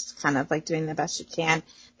she's just kind of like doing the best she can.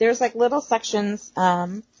 There's like little sections,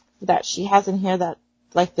 that she has in here that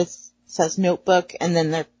like this says notebook, and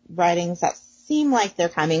then they're writings that seem like they're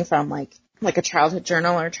coming from like a childhood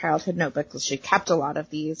journal or childhood notebook, because she kept a lot of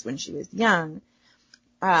these when she was young.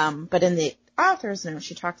 But in the author's note,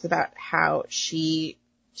 she talks about how she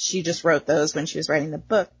just wrote those when she was writing the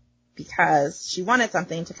book because she wanted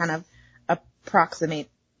something to kind of approximate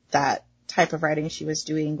that type of writing she was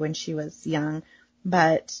doing when she was young,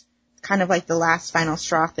 but kind of like the last final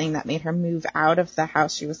straw thing that made her move out of the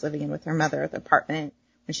house she was living in with her mother, the apartment,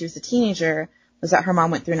 when she was a teenager, was that her mom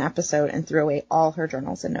went through an episode and threw away all her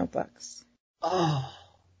journals and notebooks. Oh.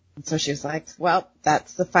 And so she was like, well,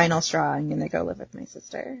 that's the final straw. I'm going to go live with my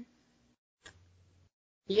sister.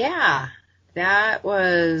 Yeah. That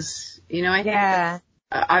was,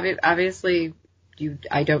 I think obviously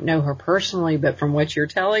I don't know her personally, but from what you're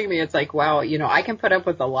telling me, it's like, wow, I can put up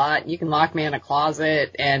with a lot. You can lock me in a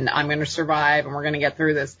closet and I'm going to survive and we're going to get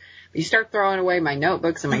through this. But you start throwing away my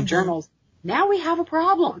notebooks and my journals. Now we have a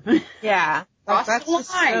problem. Yeah. Like, that's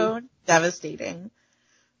just so devastating.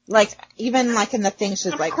 Like, even like in the thing,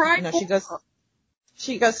 she's like,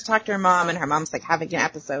 she goes to talk to her mom, and her mom's like having an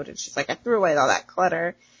episode, and she's like, I threw away all that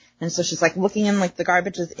clutter. And so she's like looking in like the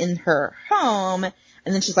garbages in her home, and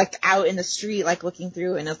then she's like out in the street like looking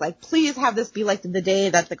through, and is like, please have this be like the day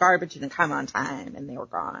that the garbage didn't come on time and they were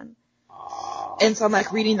gone. And so I'm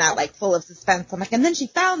like reading that like full of suspense. I'm like, and then she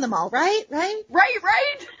found them all, right?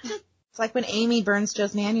 It's like when Amy burns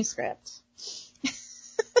Joe's manuscript.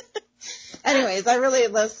 Anyways, I really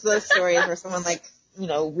love those stories where someone like,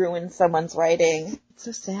 ruins someone's writing. It's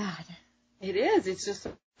so sad. It is. It's just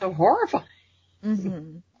so horrifying.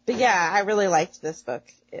 Mm-hmm. But yeah, I really liked this book.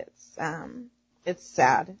 It's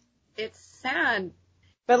sad. It's sad.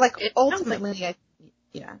 But like ultimately,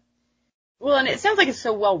 yeah. Well, and it sounds like it's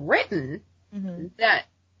so well written that,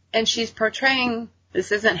 and she's portraying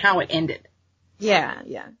this isn't how it ended. Yeah.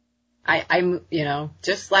 I'm,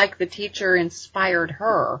 just like the teacher inspired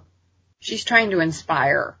her, she's trying to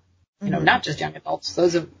inspire, not just young adults,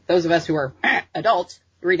 those of us who are adults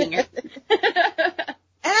reading it.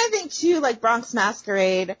 And I think too, like Bronx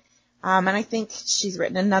Masquerade, and I think she's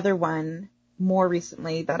written another one more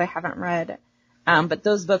recently that I haven't read. But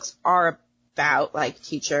those books are about like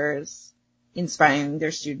teachers inspiring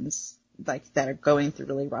their students, like that are going through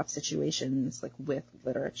really rough situations, like with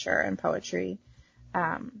literature and poetry.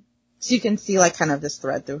 So you can see like kind of this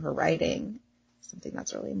thread through her writing, something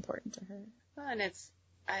that's really important to her. Well, and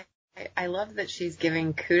I love that she's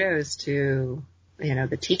giving kudos to,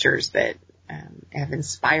 the teachers that have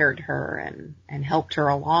inspired her and helped her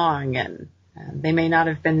along, and they may not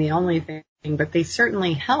have been the only thing, but they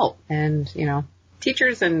certainly help. And,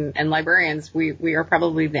 teachers and librarians, we are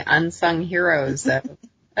probably the unsung heroes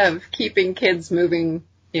of keeping kids moving,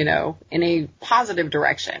 in a positive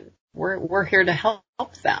direction. We're here to help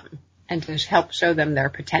them and to help show them their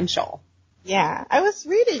potential. Yeah. I was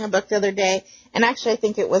reading a book the other day, and actually I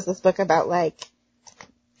think it was this book about like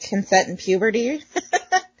consent and puberty.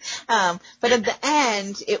 But at the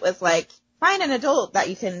end, it was like, find an adult that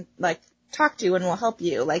you can like talk to and will help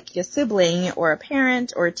you, like a sibling or a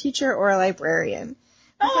parent or a teacher or a librarian.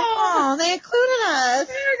 I was like, they included us.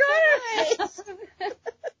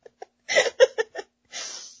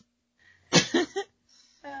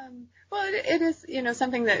 Well, it is,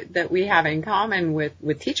 something that we have in common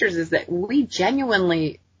with teachers is that we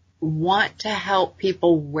genuinely want to help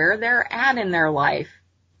people where they're at in their life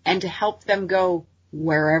and to help them go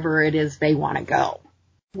wherever it is they want to go.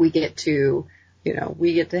 We get to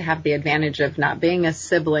have the advantage of not being a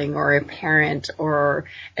sibling or a parent or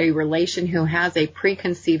a relation who has a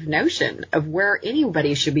preconceived notion of where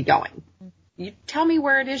anybody should be going. You tell me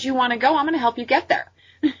where it is you want to go, I'm going to help you get there.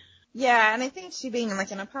 Yeah, and I think she being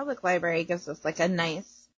like in a public library gives us like a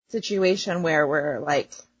nice situation where we're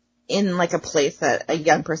like in like a place that a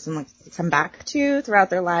young person likes to come back to throughout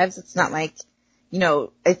their lives. It's not like,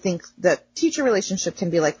 I think the teacher relationship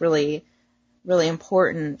can be like really, really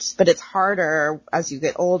important, but it's harder as you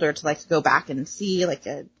get older to like go back and see like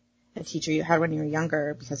a teacher you had when you were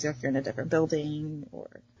younger because you're in a different building or.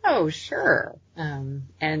 Oh, sure.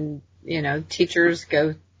 And, teachers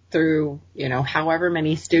go through, however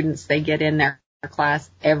many students they get in their class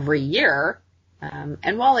every year.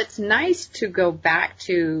 And while it's nice to go back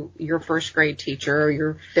to your first grade teacher or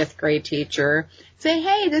your fifth grade teacher, say,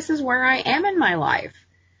 hey, this is where I am in my life.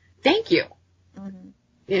 Thank you. Mm-hmm.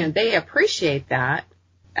 they appreciate that.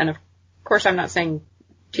 And of course, I'm not saying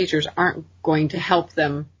teachers aren't going to help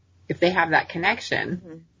them if they have that connection.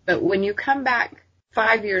 Mm-hmm. But when you come back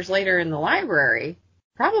 5 years later in the library,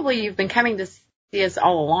 probably you've been coming to see us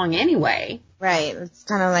all along anyway. Right. It's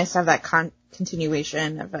kind of nice to have that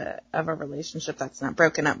continuation of a relationship that's not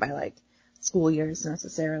broken up by like school years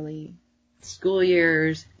necessarily. School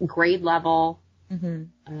years, grade level.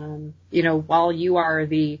 Mm-hmm. While you are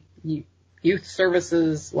the youth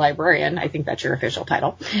services librarian, I think that's your official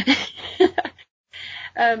title.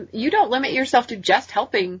 You don't limit yourself to just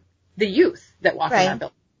helping the youth that walk in that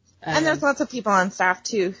building. And there's lots of people on staff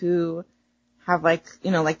too who have like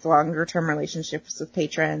longer term relationships with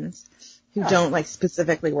patrons who don't like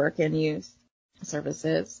specifically work in youth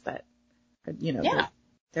services, but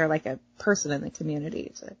they're like a person in the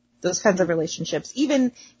community. So those kinds of relationships,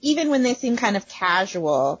 even when they seem kind of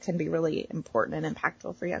casual, can be really important and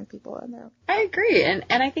impactful for young people in their. I agree, and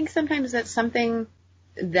I think sometimes that's something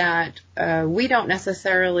that we don't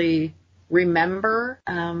necessarily remember,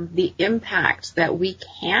 the impact that we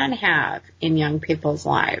can have in young people's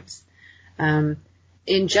lives,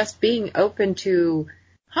 in just being open to,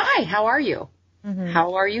 hi, how are you? Mm-hmm.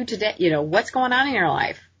 How are you today? What's going on in your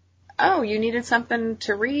life? Oh, you needed something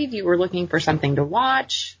to read. You were looking for something to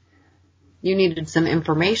watch. You needed some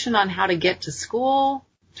information on how to get to school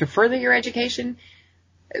to further your education.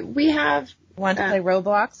 We have. Want to play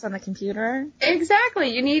Roblox on the computer?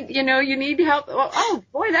 Exactly. You need help. Oh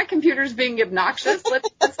boy, that computer's being obnoxious. Let's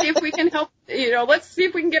see if we can help. Let's see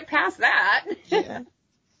if we can get past that.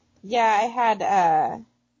 Yeah, I had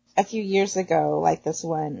a few years ago, like this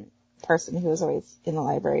one person who was always in the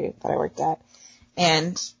library that I worked at,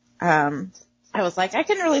 and I was like, I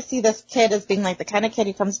can really see this kid as being like the kind of kid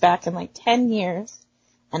who comes back in like 10 years,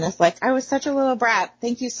 and it's like, I was such a little brat.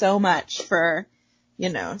 Thank you so much for,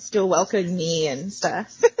 still welcoming me and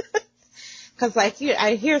stuff. Cause like,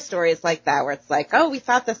 I hear stories like that where it's like, oh, we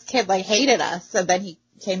thought this kid like hated us. And then he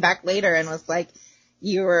came back later and was like,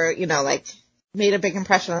 you were, like made a big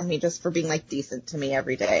impression on me just for being like decent to me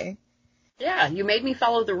every day. Yeah. You made me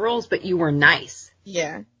follow the rules, but you were nice.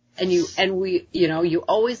 Yeah. And you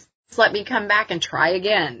always let me come back and try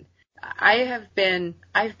again. I've been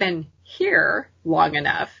here long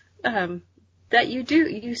enough, that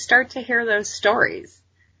you start to hear those stories.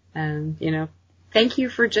 And, thank you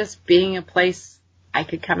for just being a place I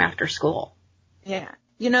could come after school. Yeah.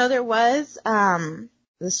 There was,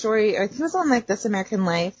 the story, I think it was on like This American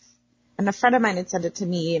Life, and a friend of mine had sent it to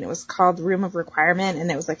me, and it was called Room of Requirement, and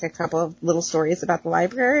it was like a couple of little stories about the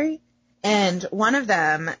library. And one of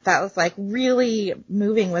them that was like really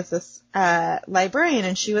moving was this, librarian,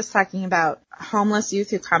 and she was talking about homeless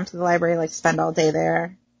youth who come to the library, like spend the day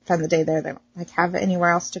there, they don't like have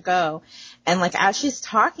anywhere else to go. And like as she's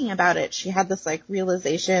talking about it, she had this like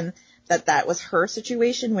realization that was her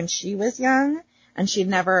situation when she was young, and she'd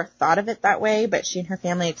never thought of it that way, but she and her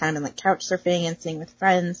family had kind of been like couch surfing and staying with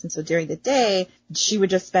friends, and so during the day, she would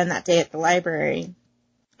just spend that day at the library.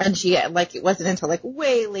 And she, like, it wasn't until like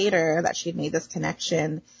way later that she had made this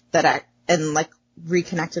connection and like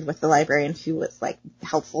reconnected with the librarian who was like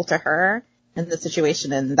helpful to her in the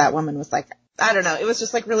situation. And that woman was like, I don't know, it was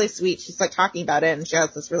just like really sweet. She's like talking about it, and she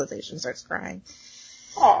has this realization, starts crying.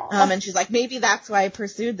 And she's like, maybe that's why I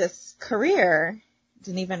pursued this career.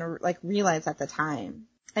 Didn't even like realize at the time.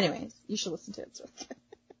 Anyways, you should listen to it. It's really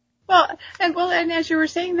good. And as you were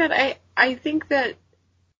saying that, I think that,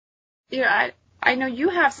 I know you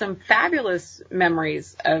have some fabulous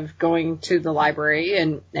memories of going to the library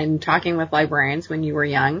and talking with librarians when you were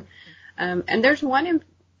young. And there's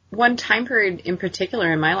one time period in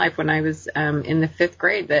particular in my life when I was in the 5th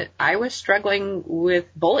grade that I was struggling with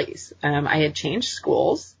bullies. I had changed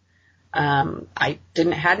schools. I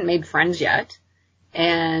hadn't made friends yet.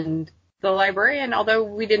 And the librarian, although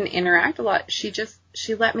we didn't interact a lot,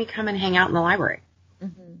 she let me come and hang out in the library.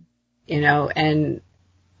 Mm-hmm. And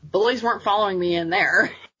bullies weren't following me in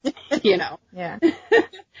there, Yeah.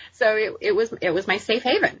 So it was my safe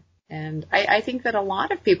haven. And I think that a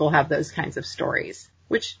lot of people have those kinds of stories,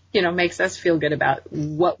 which, makes us feel good about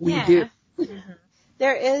what we do. Mm-hmm.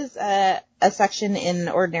 There is a section in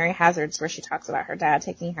Ordinary Hazards where she talks about her dad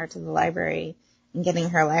taking her to the library and getting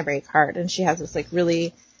her a library card. And she has this like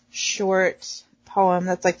really short poem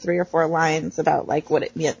that's like 3 or 4 lines about like what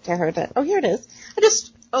it meant to her oh, here it is. I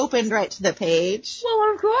just opened right to the page.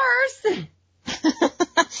 Well, of course.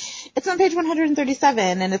 It's on page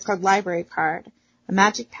 137, and it's called Library Card. A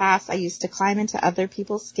magic pass I used to climb into other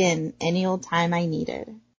people's skin any old time I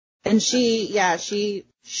needed. And she,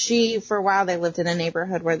 for a while they lived in a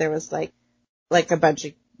neighborhood where there was like a bunch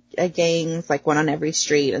of gangs, like one on every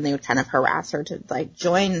street, and they would kind of harass her to like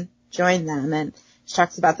join them. And she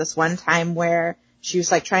talks about this one time where she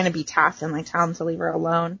was like trying to be tough and like tell them to leave her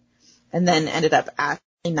alone, and then ended up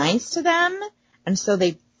acting nice to them. And so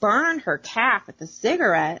they burned her calf with a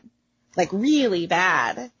cigarette, like really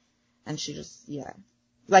bad. And she just,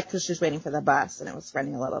 like, cause she was waiting for the bus and it was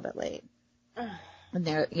running a little bit late. And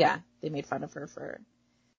they made fun of her for,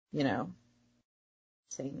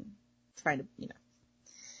 trying to,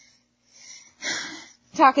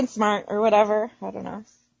 talking smart or whatever. I don't know.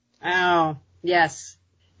 Oh, yes.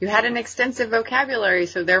 You had an extensive vocabulary,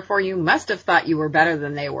 so therefore you must have thought you were better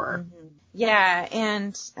than they were. Mm-hmm. Yeah,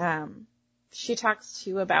 and she talks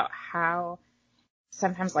too about how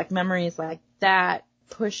sometimes like memories like that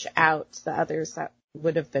push out the others that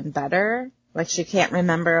would have been better. Like she can't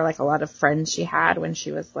remember like a lot of friends she had when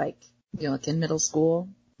she was like in middle school.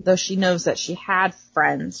 Though she knows that she had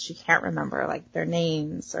friends, she can't remember like their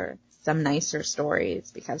names or some nicer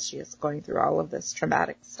stories because she is going through all of this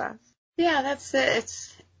traumatic stuff. Yeah, that's it.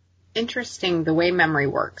 It's interesting the way memory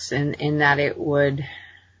works in that it would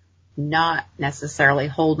not necessarily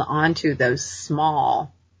hold on to those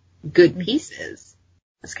small good pieces.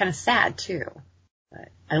 It's kind of sad too. But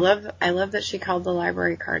I love that she called the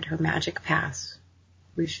library card her magic pass.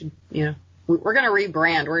 We should, we're going to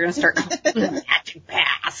rebrand. We're going to start calling it magic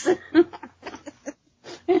pass.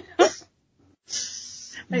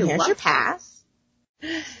 Here's your pass.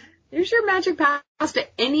 Here's your magic pass to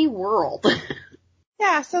any world.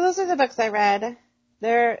 Yeah, so those are the books I read.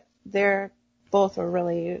 They're both were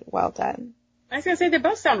really well done. I was going to say, they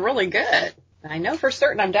both sound really good. I know for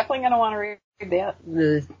certain I'm definitely going to want to read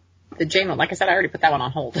the Jane one. Like I said, I already put that one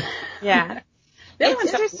on hold. Yeah.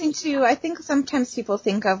 It's interesting too. I think sometimes people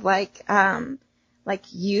think of like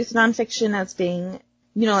youth nonfiction as being,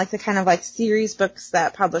 like the kind of like series books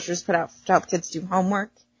that publishers put out to help kids do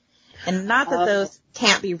homework. And not that those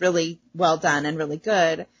can't be really well done and really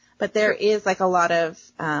good, but there is like a lot of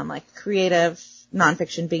like creative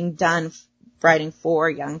nonfiction being done writing for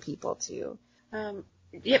young people too.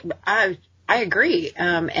 Yeah, I agree.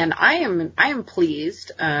 And I am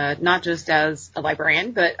pleased, not just as a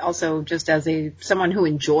librarian, but also just as someone who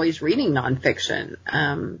enjoys reading nonfiction.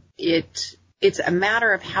 It's a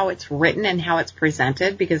matter of how it's written and how it's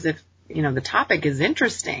presented, because if, the topic is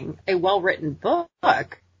interesting, a well-written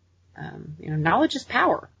book, knowledge is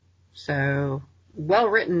power. So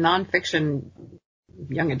well-written nonfiction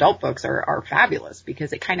young adult books are fabulous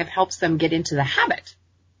because it kind of helps them get into the habit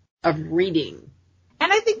of reading.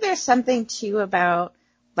 And I think there's something too about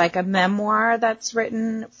like a memoir that's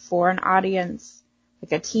written for an audience,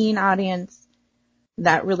 like a teen audience,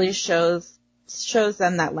 that really shows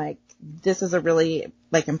them that like this is a really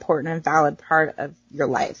like important and valid part of your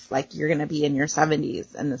life. Like you're going to be in your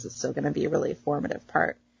 70s and this is still going to be a really formative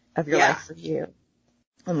part of your life for you.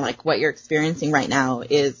 And like what you're experiencing right now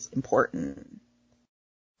is important.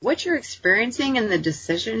 What you're experiencing and the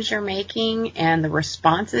decisions you're making and the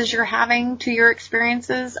responses you're having to your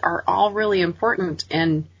experiences are all really important.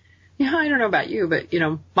 And, I don't know about you, but,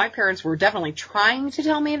 my parents were definitely trying to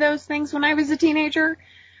tell me those things when I was a teenager,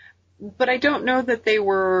 but I don't know that they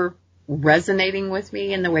were resonating with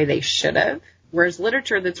me in the way they should have. Whereas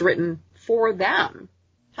literature that's written for them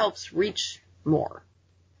helps reach more.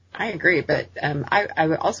 I agree, but I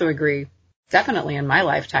would also agree definitely in my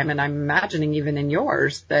lifetime, and I'm imagining even in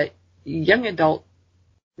yours, that young adult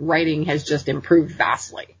writing has just improved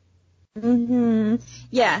vastly. Mm-hmm.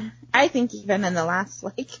 Yeah, I think even in the last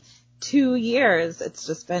 2 years, it's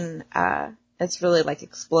just been, it's really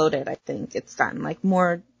exploded. I think it's gotten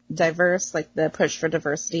more diverse. The push for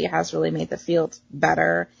diversity has really made the field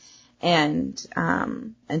better and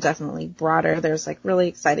definitely broader. There's really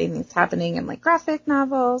exciting things happening in graphic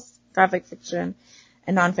novels, graphic fiction,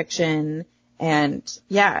 and nonfiction. And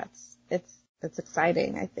yeah, it's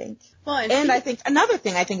exciting, I think. Well, and I think another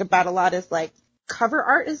thing I think about a lot is cover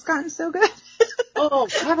art has gotten so good. Oh,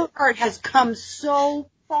 cover art has come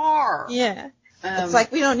so far. Yeah.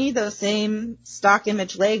 It's we don't need those same stock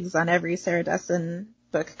image legs on every Sarah Dessen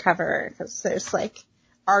book cover, because there's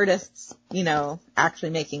artists,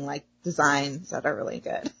 actually making designs that are really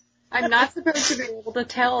good. I'm not supposed to be able to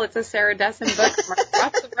tell it's a Sarah Dessen book from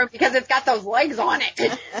across the room because it's got those legs on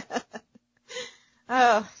it.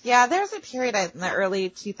 Oh, yeah, there's a period in the early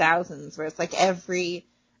 2000s where it's every,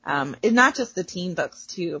 not just the teen books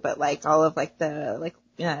too, but all of the,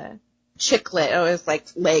 chick lit, always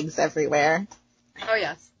legs everywhere. Oh,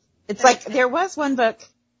 yes. It's there was one book,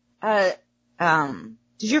 did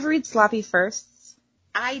you ever read Sloppy Firsts?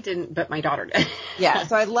 I didn't, but my daughter did. Yeah,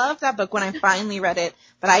 so I loved that book when I finally read it,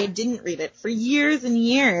 but I didn't read it for years and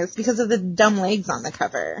years because of the dumb legs on the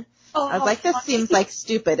cover. Oh, I was like, this seems like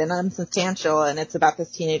stupid and unsubstantial, and it's about this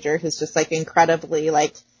teenager who's just like incredibly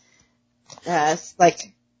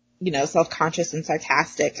self-conscious and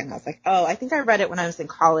sarcastic. And I was like, oh, I think I read it when I was in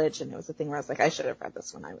college, and it was a thing where I was like, I should have read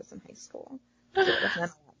this when I was in high school. It wasn't a lot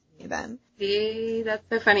to me then. See, that's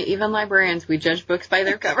so funny. Even librarians, we judge books by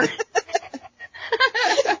their cover.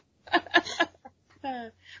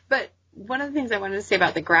 But one of the things I wanted to say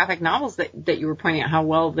about the graphic novels that you were pointing out how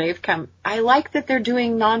well they've come, I like that they're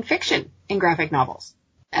doing nonfiction in graphic novels.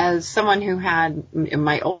 As someone who had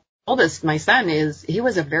my oldest, my son he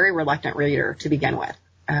was a very reluctant reader to begin with,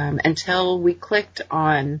 until we clicked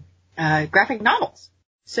on graphic novels.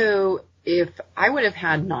 So if I would have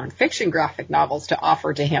had nonfiction graphic novels to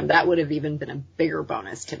offer to him, that would have even been a bigger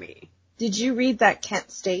bonus to me. Did you read that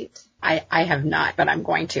Kent State? I have not, but I'm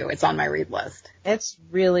going to. It's on my read list. It's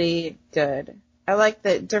really good. I like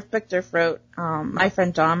that Dirk Bichter wrote, My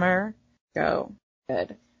Friend Dahmer. Go.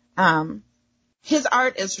 Good. His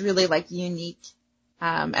art is really unique.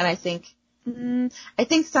 And I think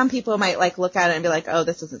some people might look at it and be like, oh,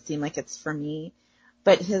 this doesn't seem like it's for me.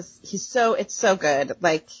 But it's so good.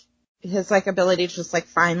 His ability to just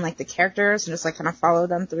find the characters and just kind of follow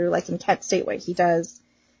them through. In Kent State, what he does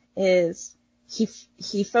is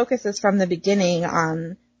he focuses from the beginning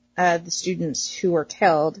on the students who were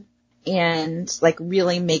killed and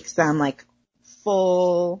really makes them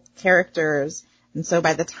full characters. And so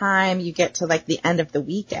by the time you get to the end of the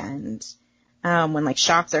weekend, when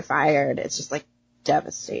shots are fired, it's just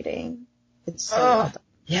devastating. It's so well done.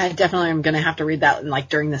 Yeah, I definitely am going to have to read that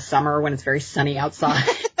during the summer when it's very sunny outside.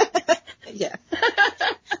 Yeah.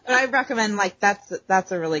 But I recommend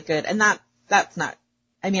that's a really good, and that's not,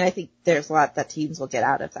 I think there's a lot that teens will get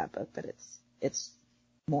out of that book, but it's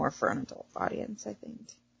more for an adult audience, I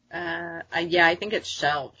think. Yeah, I think it's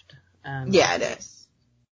shelved. Yeah, it is.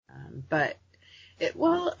 But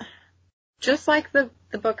just like the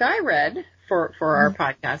book I read for our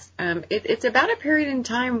podcast, it's about a period in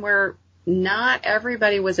time where not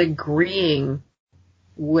everybody was agreeing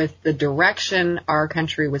with the direction our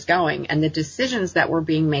country was going and the decisions that were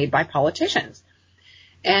being made by politicians.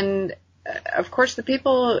 And of course, the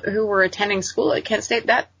people who were attending school at Kent State,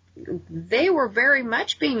 they were very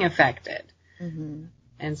much being affected. Mm-hmm.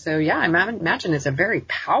 And so, yeah, I imagine it's a very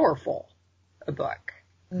powerful book.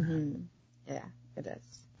 Mm-hmm. Yeah, it is.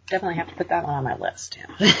 Definitely have to put that one on my list.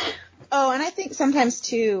 Oh, and I think sometimes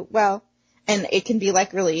too, and it can be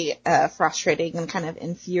really frustrating and kind of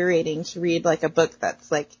infuriating to read a book that's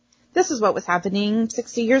this is what was happening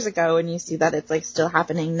 60 years ago, and you see that it's still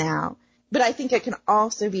happening now. But I think it can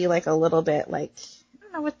also be a little bit I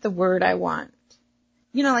don't know what the word I want.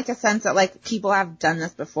 A sense that people have done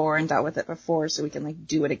this before and dealt with it before, so we can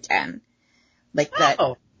do it again. That.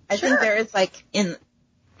 Oh, I think there is in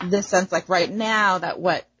this sense right now that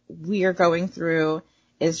what we are going through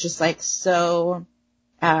is just so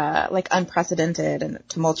unprecedented and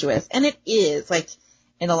tumultuous, and it is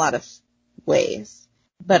in a lot of ways.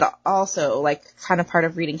 But also kind of part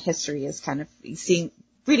of reading history is kind of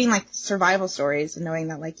reading survival stories and knowing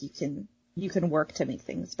that you can work to make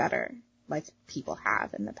things better, people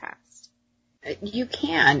have in the past. You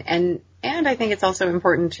can, and I think it's also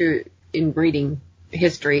important in reading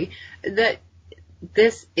history that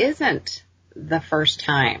this isn't the first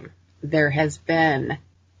time there has been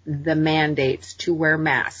the mandates to wear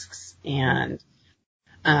masks and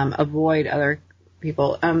avoid other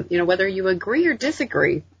people. Whether you agree or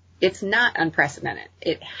disagree, it's not unprecedented.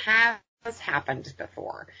 It has happened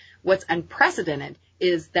before. What's unprecedented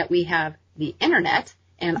is that we have the internet,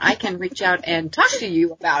 and I can reach out and talk to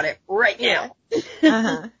you about it right now.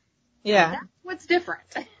 Uh-huh. Yeah. That's what's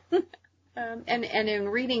different. And in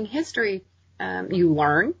reading history, you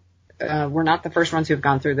learn. We're not the first ones who have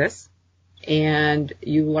gone through this. And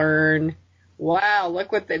you learn, wow,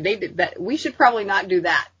 look what they did. That we should probably not do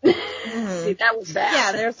that. Mm-hmm. See, that was bad.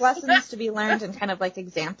 Yeah, there's lessons to be learned and kind of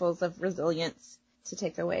examples of resilience to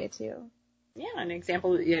take away too. Yeah, an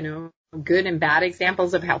example, good and bad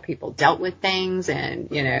examples of how people dealt with things, and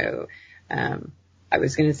I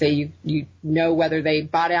was going to say you know whether they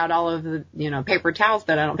bought out all of the paper towels,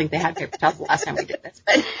 but I don't think they had paper towels the last time we did this.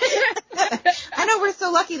 I know, we're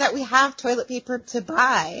so lucky that we have toilet paper to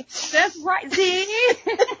buy. That's right. See,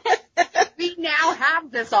 we now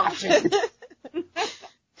have this option.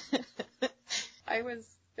 I was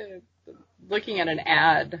looking at an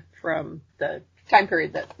ad from the time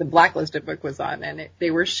period that the Blacklisted book was on, and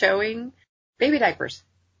they were showing baby diapers,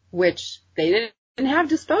 which they didn't have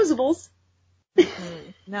disposables.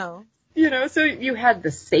 No. So you had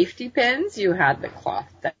the safety pins, you had the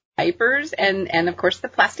cloth diapers and of course the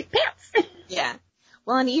plastic pants. Yeah.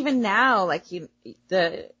 Well, and even now, like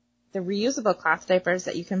the reusable cloth diapers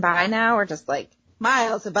that you can buy now are just like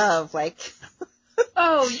miles above, like.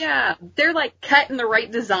 Oh yeah, they're like cut in the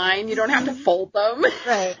right design. You don't have to fold them.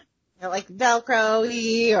 Right. Like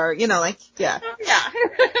Velcro-y or, like, yeah. Oh, yeah.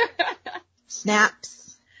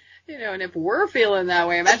 Snaps. And if we're feeling that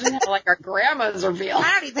way, imagine how like our grandmas are feeling.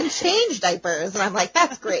 I don't even change diapers, and I'm like,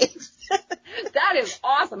 that's great. That is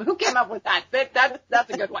awesome. Who came up with that? That's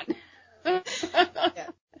a good one. Yeah.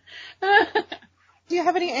 Do you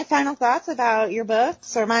have any final thoughts about your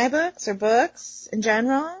books or my books or books in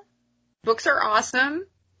general? Books are awesome.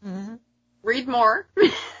 Mm-hmm. Read more.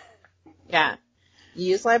 Yeah.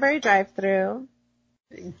 Use library drive-through.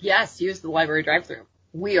 Yes, use the library drive-through.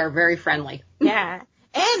 We are very friendly. Yeah.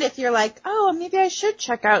 And if you're like, oh, maybe I should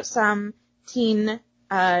check out some teen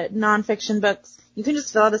nonfiction books, you can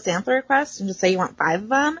just fill out a sampler request and just say you want 5 of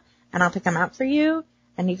them, and I'll pick them out for you,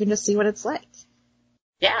 and you can just see what it's like.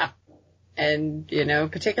 Yeah. And,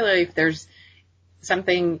 particularly if there's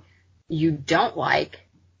something you don't like,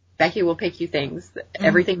 Becky will pick you things,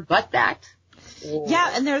 everything but that.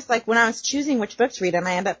 Yeah, and there's like, when I was choosing which book to read, and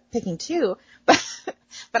I ended up picking 2,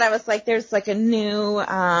 but I was like, there's like a new,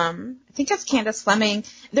 I think it's Candace Fleming.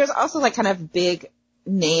 There's also like kind of big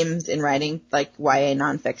names in writing, like YA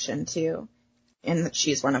nonfiction too, and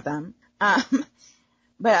she's one of them.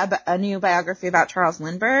 But a new biography about Charles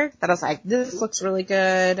Lindbergh that I was like, this looks really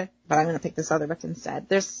good, but I'm going to pick this other book instead.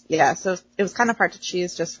 So it was kind of hard to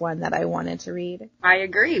choose just one that I wanted to read. I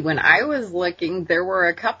agree. When I was looking, there were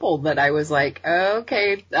a couple that I was like,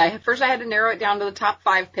 okay, first I had to narrow it down to the top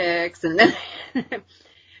 5 picks, and then,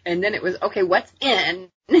 and then it was, okay, what's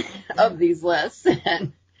in of these lists?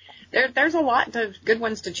 And there's a lot of good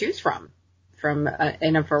ones to choose from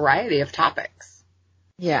in a variety of topics.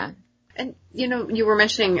 Yeah. And, you were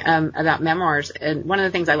mentioning about memoirs, and one of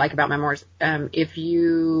the things I like about memoirs, if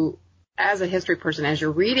you, as a history person, as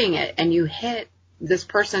you're reading it, and you hit this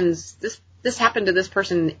person's, this happened to this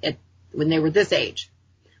person when they were this age,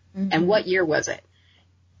 and what year was it?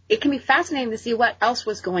 It can be fascinating to see what else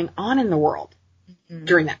was going on in the world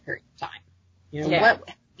during that period of time. What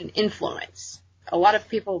an influence. A lot of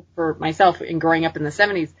people, for myself, in growing up in the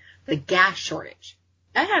 70s, the gas shortage,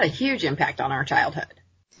 that had a huge impact on our childhood.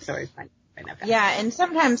 So I find that yeah, and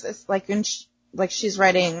sometimes it's like when she's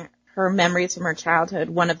writing her memories from her childhood,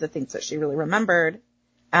 one of the things that she really remembered,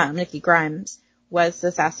 Nikki Grimes, was the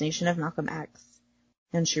assassination of Malcolm X.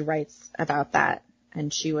 And she writes about that,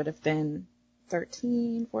 and she would have been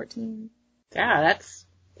 13, 14. Yeah,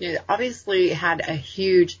 it obviously had a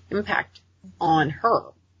huge impact on her.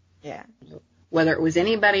 Yeah. Whether it was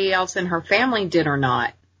anybody else in her family did or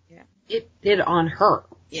not, it did on her.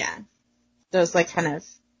 Yeah. Those like kind of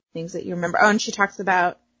things that you remember. Oh, and she talks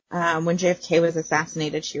about when JFK was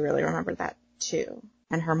assassinated, she really remembered that too.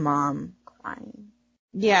 And her mom crying.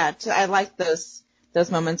 Yeah, I like those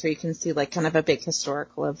moments where you can see like kind of a big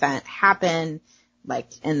historical event happen, like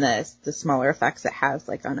in the smaller effects it has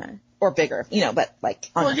like or bigger, but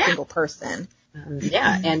like on a single person.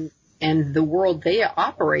 And the world they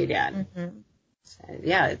operate in. Mm-hmm. So,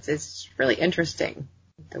 it's really interesting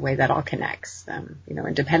the way that all connects, and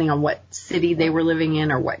depending on what city they were living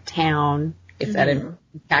in or what town, if that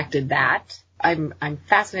impacted that. I'm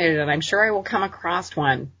fascinated, and I'm sure I will come across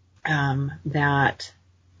one, that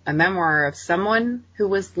a memoir of someone who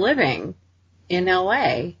was living in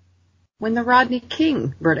LA when the Rodney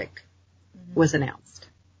King verdict was announced.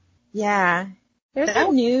 Yeah. There's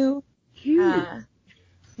a new teen,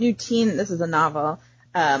 this is a novel,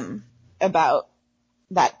 about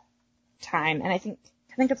that time, and I think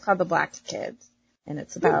it's called The Black Kids, and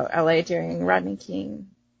it's about LA during Rodney King.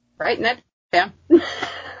 Right, Ned? Yeah.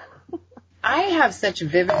 I have such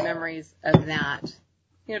vivid memories of that.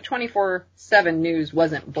 24/7 News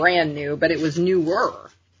wasn't brand new, but it was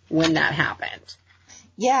newer when that happened.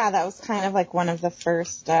 Yeah, that was kind of like one of the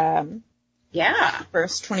first, first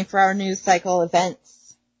 24-hour news cycle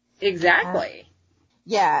events. Exactly.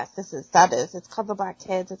 Yeah, that is. It's called The Black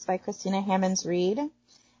Kids. It's by Christina Hammonds Reed.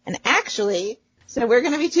 And actually, so we're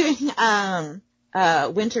going to be doing a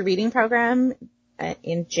winter reading program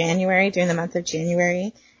in January, during the month of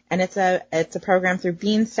January, and it's a program through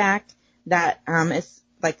Beanstack that is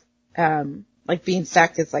like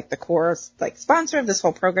Beanstack is like the core like sponsor of this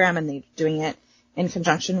whole program, and they're doing it in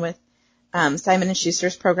conjunction with Simon &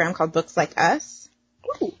 Schuster's program called Books Like Us.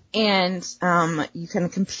 Ooh. And you can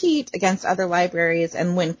compete against other libraries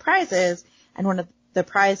and win prizes, and one of the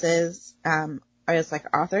prizes is like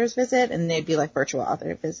author's visit, and they'd be like virtual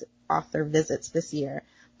author visits this year.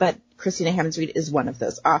 But Christina Hammonds Reed is one of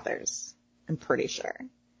those authors, I'm pretty sure.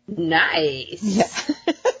 Nice.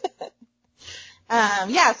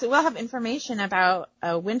 Yeah. So we'll have information about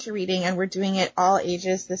winter reading, and we're doing it all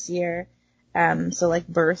ages this year. So like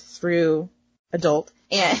birth through adult,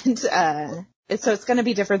 and so it's going to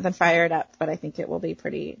be different than Fired Up, but I think it will be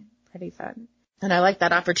pretty fun. And I like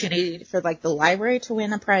that opportunity for like the library to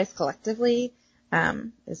win a prize collectively.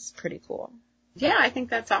 Is pretty cool. Yeah, I think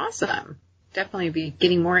that's awesome. Definitely be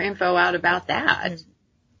getting more info out about that.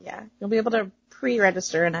 Yeah, you'll be able to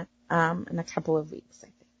pre-register in a couple of weeks, I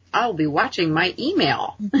think. I'll be watching my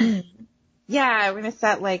email. Yeah, we're gonna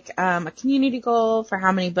set like a community goal for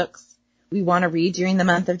how many books we want to read during the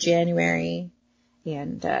month of January,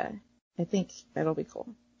 and I think that'll be cool.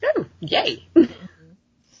 Ooh, yay!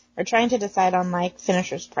 We're trying to decide on like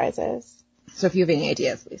finishers prizes. So if you have any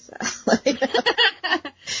ideas, Lisa.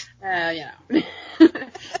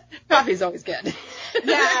 Coffee's always good.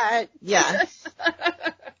 Yeah.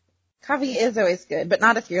 Coffee is always good, but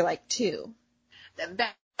not if you're like 2.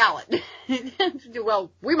 Valid.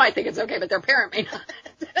 Well, we might think it's okay, but their parent may not.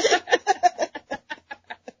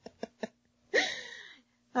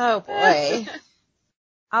 Oh boy.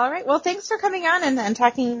 All right. Well, thanks for coming on and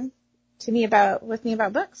talking to me with me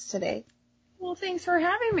about books today. Well, thanks for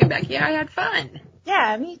having me, Becky. I had fun.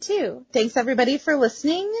 Yeah, me too. Thanks everybody for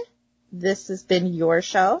listening. This has been Your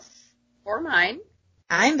Shelf. Or mine.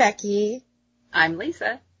 I'm Becky. I'm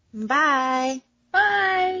Lisa. Bye.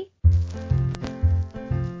 Bye.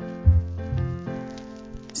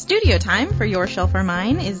 Studio time for Your Shelf or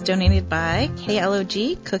Mine is donated by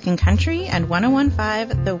KLOG, Cooking Country, and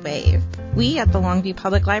 1015 The Wave. We at the Longview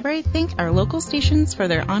Public Library thank our local stations for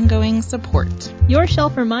their ongoing support. Your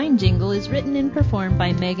Shelf or Mine jingle is written and performed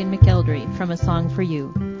by Megan McElderry from A Song for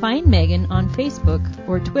You. Find Megan on Facebook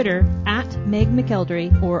or Twitter at Meg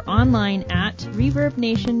McElderry or online at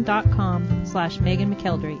reverbnation.com/Megan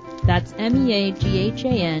McElderry. That's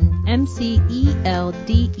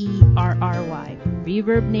MEAGANMCELDERRY.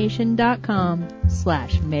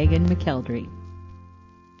 reverbnation.com/Megan McElderry.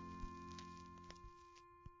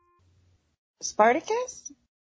 Spartacus?